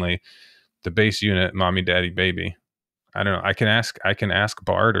certainly the base unit, mommy, daddy, baby. I don't know. I can ask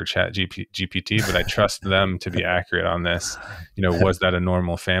Bard or Chat GPT, but I trust them to be accurate on this. Was that a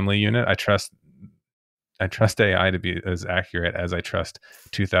normal family unit? I trust AI to be as accurate as I trust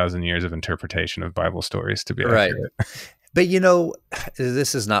 2,000 years of interpretation of Bible stories to be accurate. But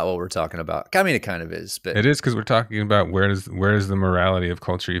this is not what we're talking about. I mean, it kind of is, but it is, because we're talking about where does the morality of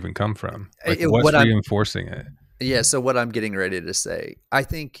culture even come from? Like, what's reinforcing it? Yeah. So what I'm getting ready to say, I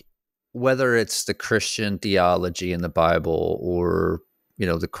think whether it's the Christian theology in the Bible or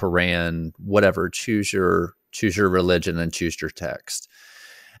the Quran, whatever, choose your religion and choose your text.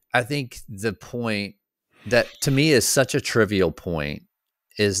 I think the point that to me is such a trivial point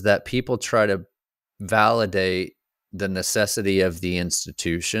is that people try to validate the necessity of the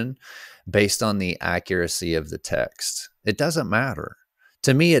institution based on the accuracy of the text. It doesn't matter.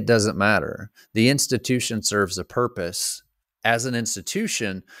 To me, it doesn't matter. The institution serves a purpose as an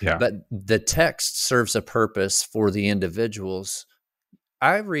institution, but the text serves a purpose for the individuals.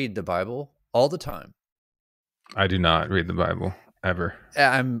 I read the Bible all the time. I do not read the Bible ever.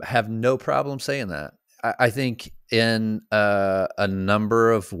 I have no problem saying that. I think in a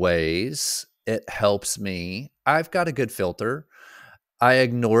number of ways, it helps me. I've got a good filter. I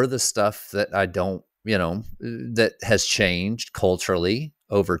ignore the stuff that I don't, that has changed culturally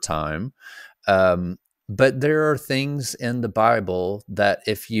over time. But there are things in the Bible that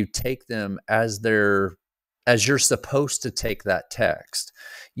if you take them as you're supposed to take that text,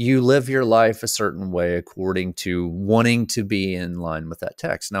 you live your life a certain way according to wanting to be in line with that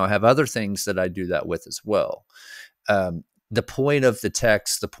text. Now, I have other things that I do that with as well. The point of the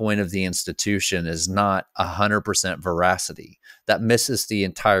text, the point of the institution is not 100% veracity. That misses the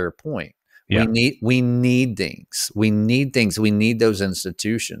entire point. Yeah. We need things. We need things. We need those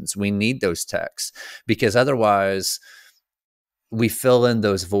institutions. We need those texts, because otherwise we fill in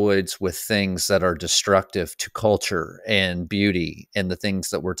those voids with things that are destructive to culture and beauty and the things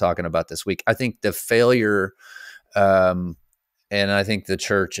that we're talking about this week. I think the failure And I think the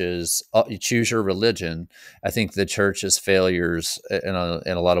church's, you choose your religion. I think the church's failures in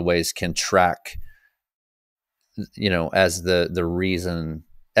a lot of ways can track, as the reason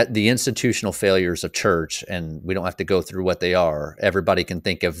at the institutional failures of church. And we don't have to go through what they are. Everybody can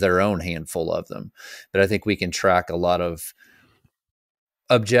think of their own handful of them, but I think we can track a lot of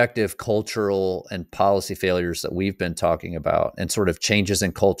objective cultural and policy failures that we've been talking about, and sort of changes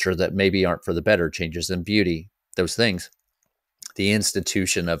in culture that maybe aren't for the better, changes in beauty, those things. The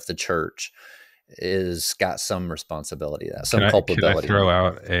institution of the church is got some responsibility, some Can I culpability. throw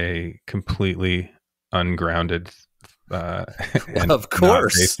out a completely ungrounded and Of not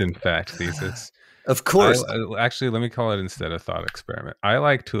course. based in fact thesis? Of course. Actually, let me call it instead a thought experiment. I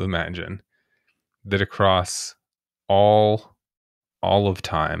like to imagine that across all of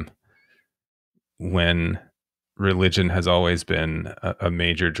time, when religion has always been a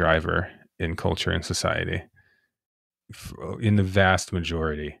major driver in culture and society, in the vast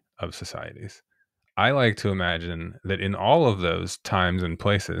majority of societies, I like to imagine that in all of those times and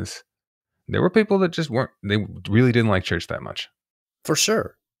places, there were people that just weren't, they really didn't like church that much. For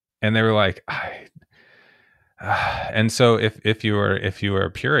sure. And they were like, and so if you were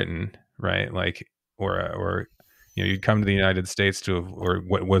a Puritan, right? Like, or you'd come to the United States or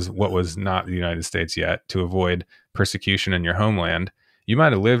what was not the United States yet, to avoid persecution in your homeland. You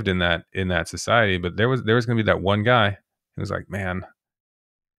might have lived in that society, but there was going to be that one guy who was like, man,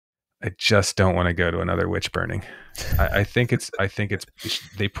 I just don't want to go to another witch burning. I think it's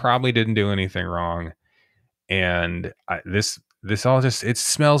they probably didn't do anything wrong, and this all just it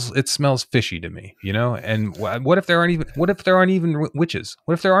smells fishy to me, And what if there aren't even witches?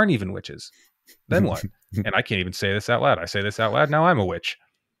 What if there aren't even witches? Then what? And I can't even say this out loud. I say this out loud now. I'm a witch,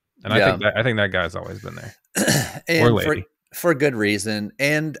 and Yeah. I think that guy's always been there, and or lady, for good reason,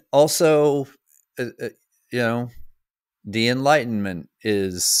 and also, the Enlightenment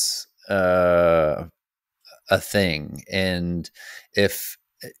is a thing, and if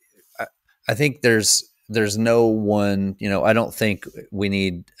I think there's no one, I don't think we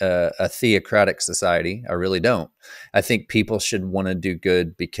need a theocratic society. I really don't. I think people should want to do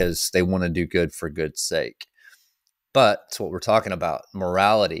good because they want to do good for good's sake. But it's what we're talking about,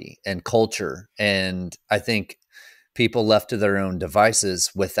 morality and culture. And I think people left to their own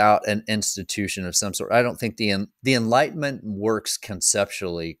devices without an institution of some sort. I don't think the Enlightenment works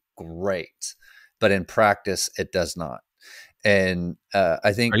conceptually great, but in practice, it does not. And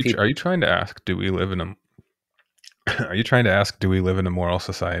I think are you trying to ask, do we live in a are you trying to ask, do we live in a moral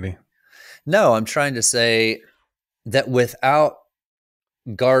society? No, I'm trying to say that without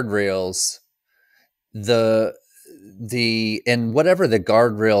guardrails, and whatever the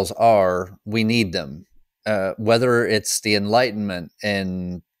guardrails are, we need them. Whether it's the Enlightenment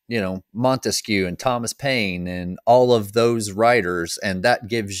and Montesquieu and Thomas Paine and all of those writers, and that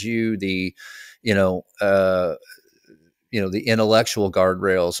gives you the the intellectual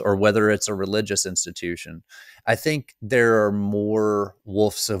guardrails, or whether it's a religious institution. I think there are more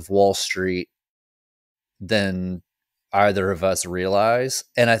wolves of Wall Street than either of us realize.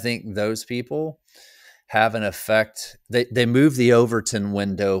 And I think those people have an effect. They move the Overton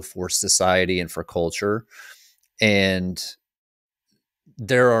window for society and for culture. And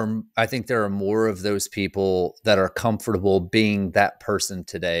I think there are more of those people that are comfortable being that person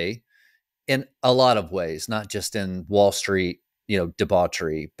today in a lot of ways, not just in Wall Street,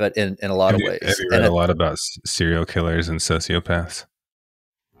 debauchery, but in a lot of ways. Have you read a lot about serial killers and sociopaths?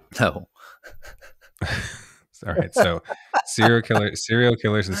 No. All right. So serial killers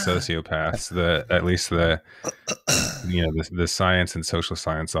and sociopaths, at least the science and social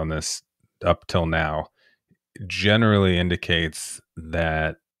science on this up till now generally indicates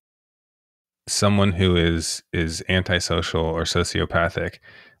that someone who is antisocial or sociopathic,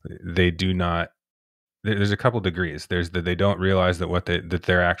 they do not, there's a couple degrees. There's that they don't realize that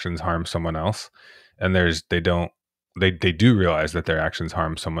their actions harm someone else, and they do realize that their actions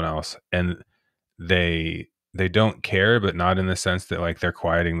harm someone else, and they don't care, but not in the sense that like they're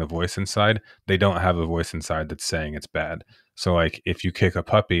quieting the voice inside. They don't have a voice inside that's saying it's bad. So like if you kick a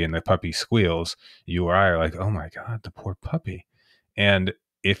puppy and the puppy squeals, you or I are like, oh my God, the poor puppy. And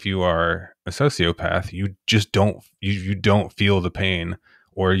if you are a sociopath, you just don't feel the pain,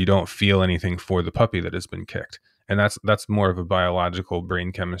 or you don't feel anything for the puppy that has been kicked. And that's more of a biological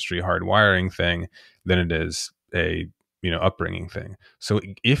brain chemistry hardwiring thing than it is a upbringing thing. So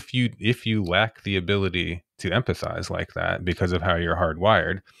if you lack the ability to empathize like that because of how you're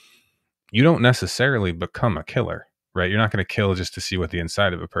hardwired, you don't necessarily become a killer, right? You're not going to kill just to see what the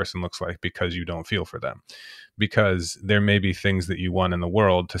inside of a person looks like because you don't feel for them, because there may be things that you want in the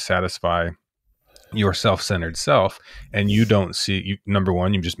world to satisfy your self-centered self, and you don't see you. Number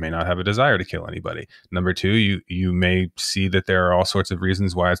one, you just may not have a desire to kill anybody. Number two, you may see that there are all sorts of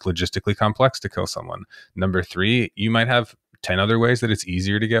reasons why it's logistically complex to kill someone. Number three, you might have 10 other ways that it's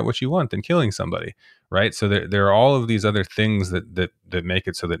easier to get what you want than killing somebody, right? So there are all of these other things that make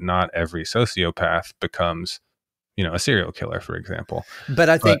it so that not every sociopath becomes, a serial killer, for example. But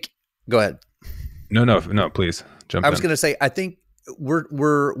I But think, go ahead. no, please I jump was in. going to say, I think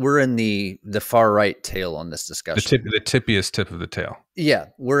we're in the far right tail on this discussion. The tippiest tip of the tail. Yeah,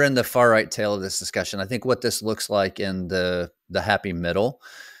 we're in the far right tail of this discussion. I think what this looks like in the happy middle.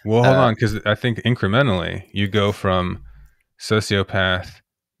 Well, hold on, because I think incrementally you go from sociopath,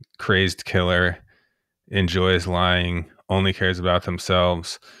 crazed killer, enjoys lying, only cares about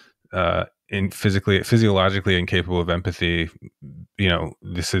themselves, physiologically incapable of empathy.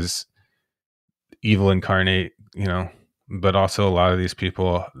 This is evil incarnate. But also a lot of these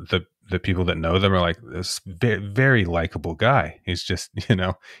people, the people that know them are like, this very, very likable guy. He's just,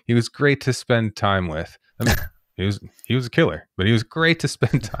 he was great to spend time with. I mean, he was a killer, but he was great to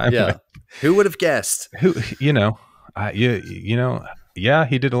spend time with. Yeah, who would have guessed? Who, yeah,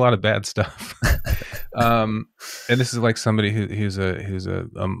 he did a lot of bad stuff. And this is like somebody who's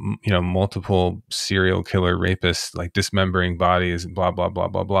a multiple serial killer rapist, like dismembering bodies, blah blah blah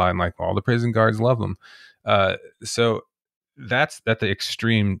blah blah, and like all the prison guards love him. So that's at the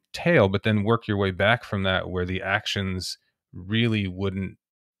extreme tail, but then work your way back from that, where the actions really wouldn't.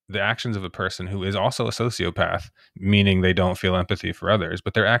 The actions of a person who is also a sociopath, meaning they don't feel empathy for others,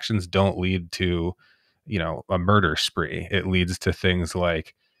 but their actions don't lead to, a murder spree. It leads to things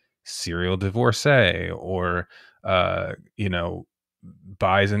like serial divorcee, or, buys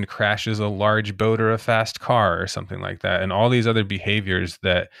and crashes a large boat or a fast car or something like that. And all these other behaviors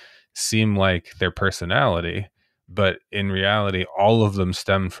that seem like their personality, but in reality, all of them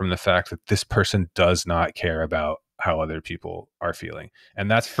stem from the fact that this person does not care about how other people are feeling. And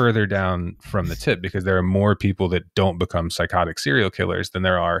that's further down from the tip, because there are more people that don't become psychotic serial killers than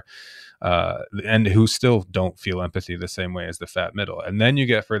there are, and who still don't feel empathy the same way as the fat middle. And then you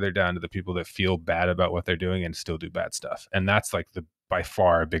get further down to the people that feel bad about what they're doing and still do bad stuff. And that's like the by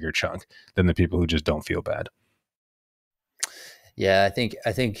far a bigger chunk than the people who just don't feel bad. Yeah, I think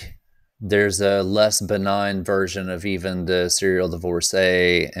there's a less benign version of even the serial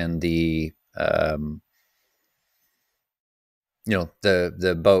divorcee and the the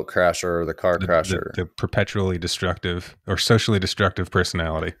boat crasher or the car crasher, The perpetually destructive or socially destructive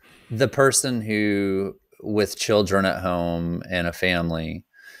personality. the person who, with children at home and a family,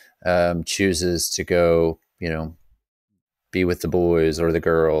 chooses to go, be with the boys or the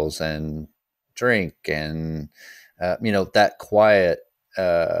girls and drink and, that quiet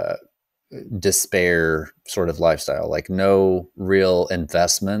despair sort of lifestyle, like no real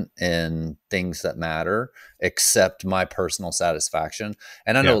investment in things that matter except my personal satisfaction.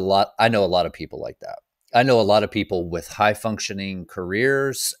 And I know a lot of people like that. I know a lot of people with high functioning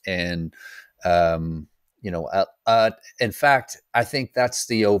careers and, in fact, I think that's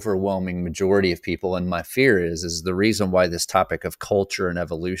the overwhelming majority of people. And my fear is the reason why this topic of culture and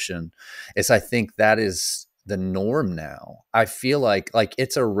evolution is, I think that is the norm now. I feel like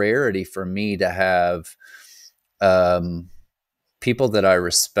it's a rarity for me to have people that I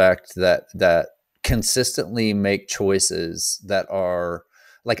respect that consistently make choices that are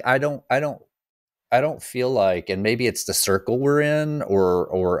like, I don't feel like, and maybe it's the circle we're in,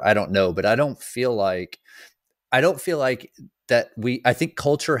 or I don't know, but I don't feel like that I think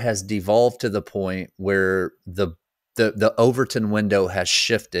culture has devolved to the point where the Overton window has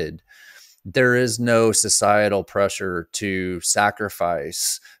shifted. There is no societal pressure to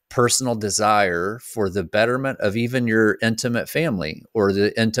sacrifice personal desire for the betterment of even your intimate family or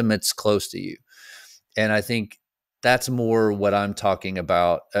the intimates close to you. And I think that's more what I'm talking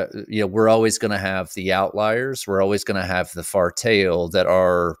about. We're always going to have the outliers. We're always going to have the far tail that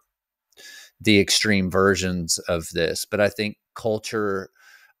are the extreme versions of this. But I think culture,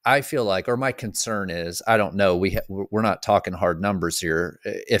 I feel like, or my concern is, I don't know, we're not talking hard numbers here,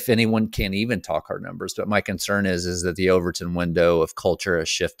 if anyone can even talk hard numbers, but my concern is that the Overton window of culture has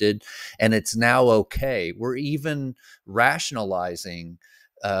shifted and it's now okay. We're even rationalizing,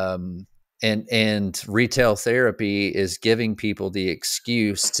 and retail therapy is giving people the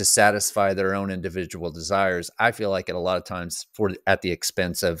excuse to satisfy their own individual desires. I feel like at a lot of times at the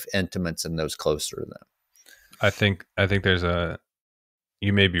expense of intimates and those closer to them. I think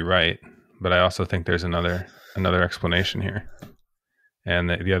you may be right, but I also think there's another explanation here. And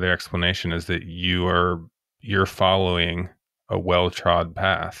the other explanation is that you're following a well-trod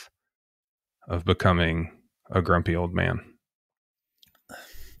path of becoming a grumpy old man.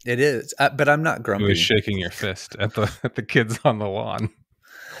 It is, but I'm not It was grumpy. shaking your fist at the kids on the lawn.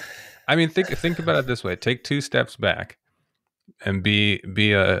 I mean, think about it this way: take 2 steps back and be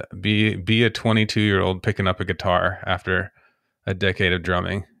a 22-year-old picking up a guitar after a decade of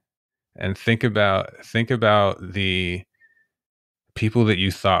drumming, and think about the people that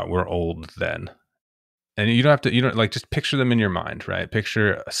you thought were old then. And you don't like, just picture them in your mind, right?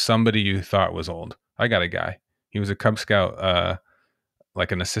 Picture somebody you thought was old. I got a guy. He was a Cub Scout,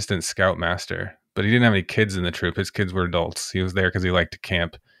 like an assistant scoutmaster, but he didn't have any kids in the troop. His kids were adults. He was there because he liked to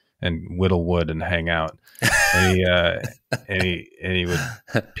camp and whittle wood and hang out. And he would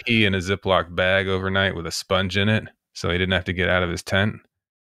pee in a Ziploc bag overnight with a sponge in it, so he didn't have to get out of his tent.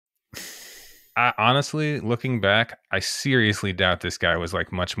 I honestly, looking back, I seriously doubt this guy was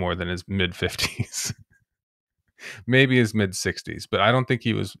like much more than his mid 50s, maybe his mid 60s, but I don't think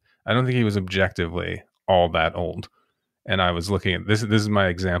he was. I don't think he was objectively all that old. And I was looking at this. This is my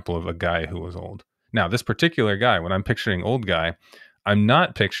example of a guy who was old. Now, this particular guy, when I'm picturing old guy, I'm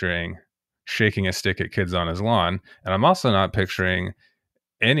not picturing shaking a stick at kids on his lawn, and I'm also not picturing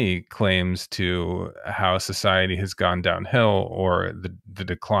any claims to how society has gone downhill or the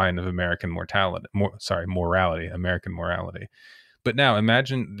decline of American morality, American morality. But now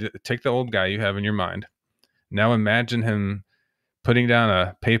take the old guy you have in your mind. Now imagine him putting down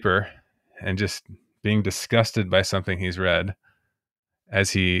a paper and just being disgusted by something he's read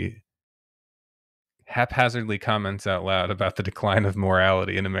as he haphazardly comments out loud about the decline of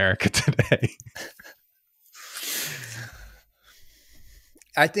morality in America today.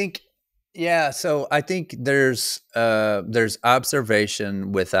 I think, yeah. So I think there's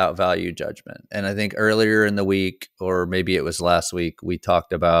observation without value judgment, and I think earlier in the week, or maybe it was last week, we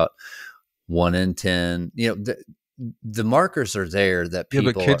talked about 1 in 10. The markers are there that Yeah,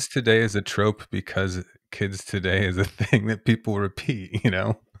 people. but kids today is a trope because kids today is a thing that people repeat.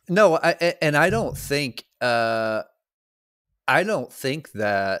 No, I don't think. I don't think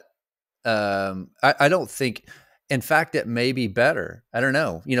that. I don't think. In fact, it may be better. I don't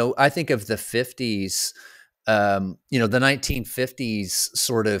know. I think of the 50s. The 1950s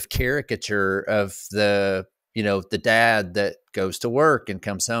sort of caricature of the dad that goes to work and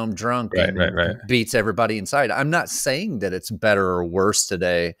comes home drunk and Right. beats everybody inside. I'm not saying that it's better or worse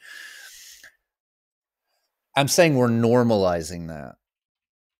today. I'm saying we're normalizing that.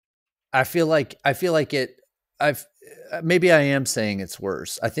 I feel like it. Maybe I am saying it's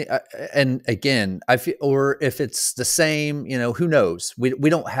worse. I think, and again, I feel, or if it's the same, who knows? We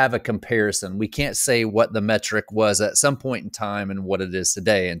don't have a comparison. We can't say what the metric was at some point in time and what it is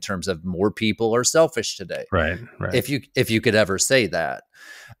today in terms of more people are selfish today. Right. If you could ever say that,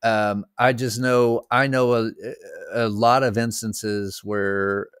 I know a lot of instances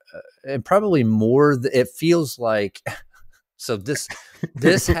where, and probably more. It feels like. So this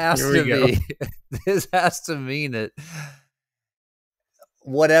has to be, this has to mean it.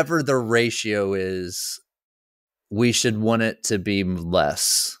 Whatever the ratio is, we should want it to be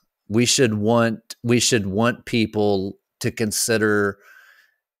less. We should want people to consider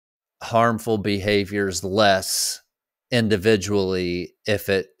harmful behaviors less individually if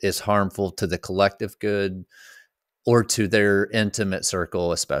it is harmful to the collective good or to their intimate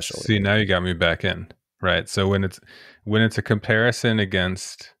circle, especially. See, now you got me back in. Right. So when it's a comparison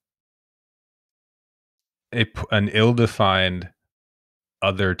against an ill-defined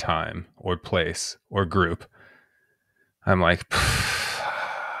other time or place or group, I'm like,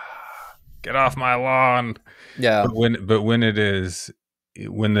 get off my lawn. Yeah. But when it is,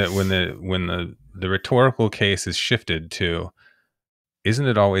 when the rhetorical case is shifted to, isn't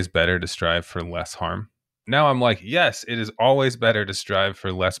it always better to strive for less harm? Now I'm like, yes, it is always better to strive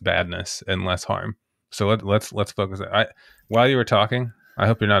for less badness and less harm. So let's focus. While you were talking, I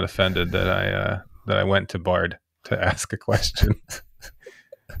hope you're not offended that I went to Bard to ask a question.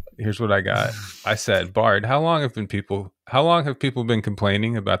 Here's what I got. I said, Bard, how long have people been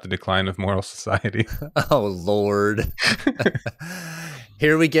complaining about the decline of moral society? Oh Lord.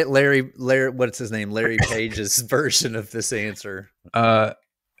 Here we get Larry, what's his name? Larry Page's version of this answer.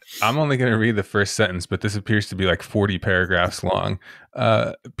 I'm only going to read the first sentence, but this appears to be like 40 paragraphs long.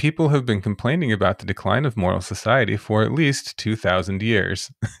 People have been complaining about the decline of moral society for at least 2,000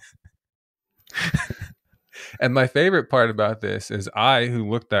 years. And my favorite part about this is I, who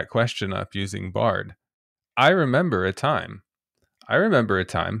looked that question up using Bard, I remember a time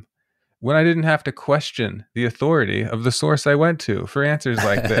when I didn't have to question the authority of the source I went to for answers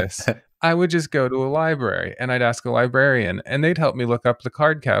like this. I would just go to a library and I'd ask a librarian and they'd help me look up the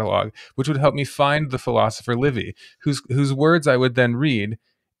card catalog, which would help me find the philosopher Livy, whose words I would then read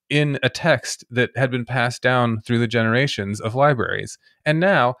in a text that had been passed down through the generations of libraries. And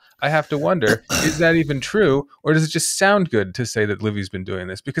now I have to wonder, is that even true? Or does it just sound good to say that Livy's been doing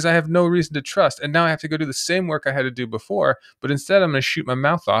this? Because I have no reason to trust. And now I have to go do the same work I had to do before. But instead, I'm going to shoot my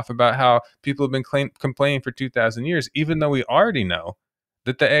mouth off about how people have been complaining for 2,000 years, even though we already know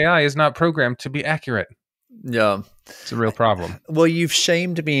that the AI is not programmed to be accurate. Yeah. It's a real problem. Well, you've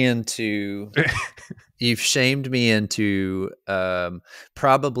shamed me into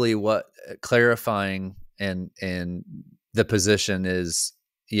probably what clarifying and the position is.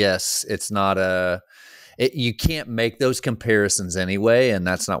 Yes, it's not you can't make those comparisons anyway, and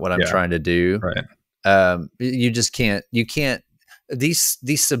that's not what I'm trying to do. Right. You just can't. You can't. These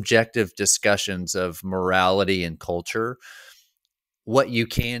subjective discussions of morality and culture, what you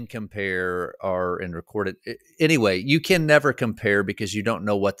can compare are in recorded. Anyway, you can never compare because you don't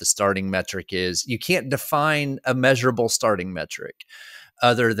know what the starting metric is. You can't define a measurable starting metric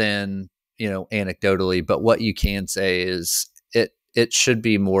other than, anecdotally. But what you can say is it should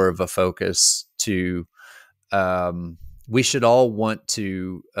be more of a focus to, we should all want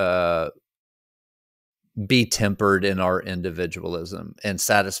to be tempered in our individualism and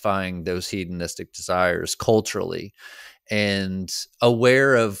satisfying those hedonistic desires culturally, and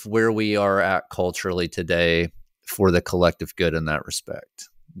aware of where we are at culturally today for the collective good in that respect.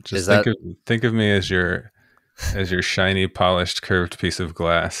 Just think of me as your shiny, polished, curved piece of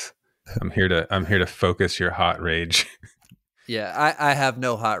glass. I'm here to focus your hot rage. Yeah, I have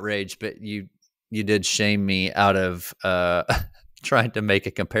no hot rage, but you did shame me out of trying to make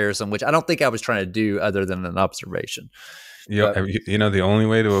a comparison, which I don't think I was trying to do other than an observation. The only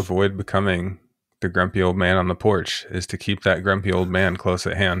way to avoid becoming the grumpy old man on the porch is to keep that grumpy old man close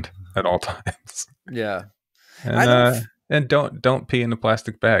at hand at all times. Yeah. And don't pee in a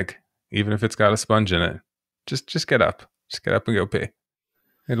plastic bag, even if it's got a sponge in it. Just get up. Just get up and go pee.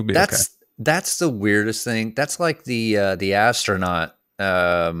 It'll be okay. That's the weirdest thing. That's like the astronaut,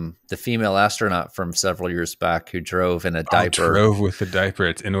 the female astronaut from several years back who drove in a diaper. Drove with the diaper.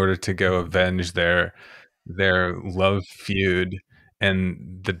 It's in order to go avenge their love feud,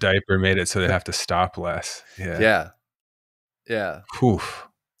 and the diaper made it so they have to stop less. Yeah. Oof.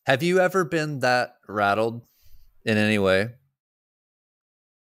 Have you ever been that rattled in any way?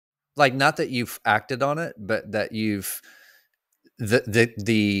 Like, not that you've acted on it, but that you've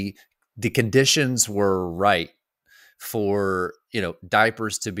the conditions were right for,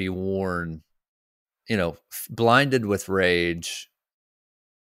 diapers to be worn, blinded with rage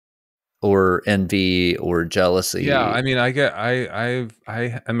or envy or jealousy. Yeah, I mean,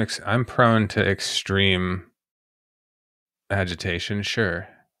 I'm prone to extreme agitation. Sure,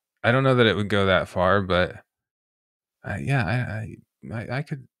 I don't know that it would go that far, but I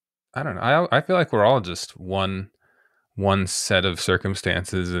could. I don't know. I feel like we're all just one set of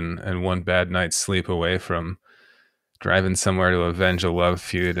circumstances and one bad night's sleep away from driving somewhere to avenge a love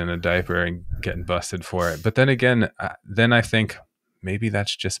feud in a diaper and getting busted for it. But then again, I think maybe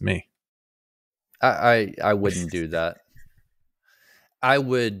that's just me. I wouldn't do that. I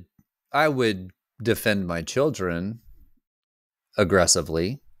would defend my children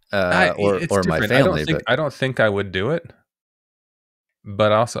aggressively, or my family. I don't think I would do it.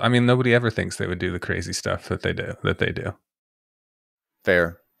 But also, I mean, nobody ever thinks they would do the crazy stuff that they do.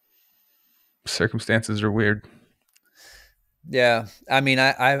 Fair. Circumstances are weird. Yeah, I mean,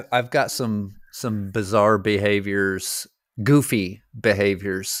 I've got some bizarre behaviors, goofy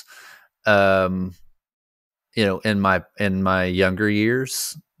behaviors, in my younger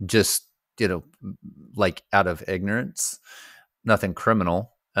years, just like out of ignorance, nothing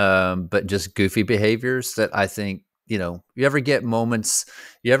criminal, but just goofy behaviors that I think. You ever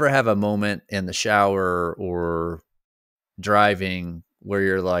have a moment in the shower or driving where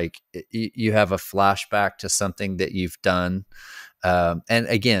you're like, you have a flashback to something that you've done. And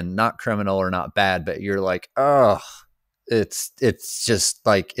again, not criminal or not bad, but you're like, oh, it's just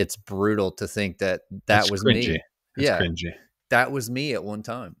like, it's brutal to think that was cringy. me. It's cringy. That was me at one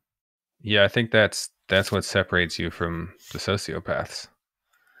time. Yeah. I think that's what separates you from the sociopaths.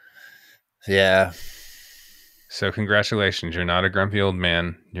 Yeah. So congratulations. You're not a grumpy old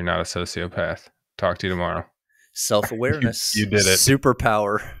man. You're not a sociopath. Talk to you tomorrow. Self-awareness. You did it.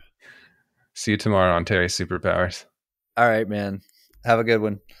 Superpower. See you tomorrow on Terry's Superpowers. All right, man. Have a good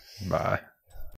one. Bye.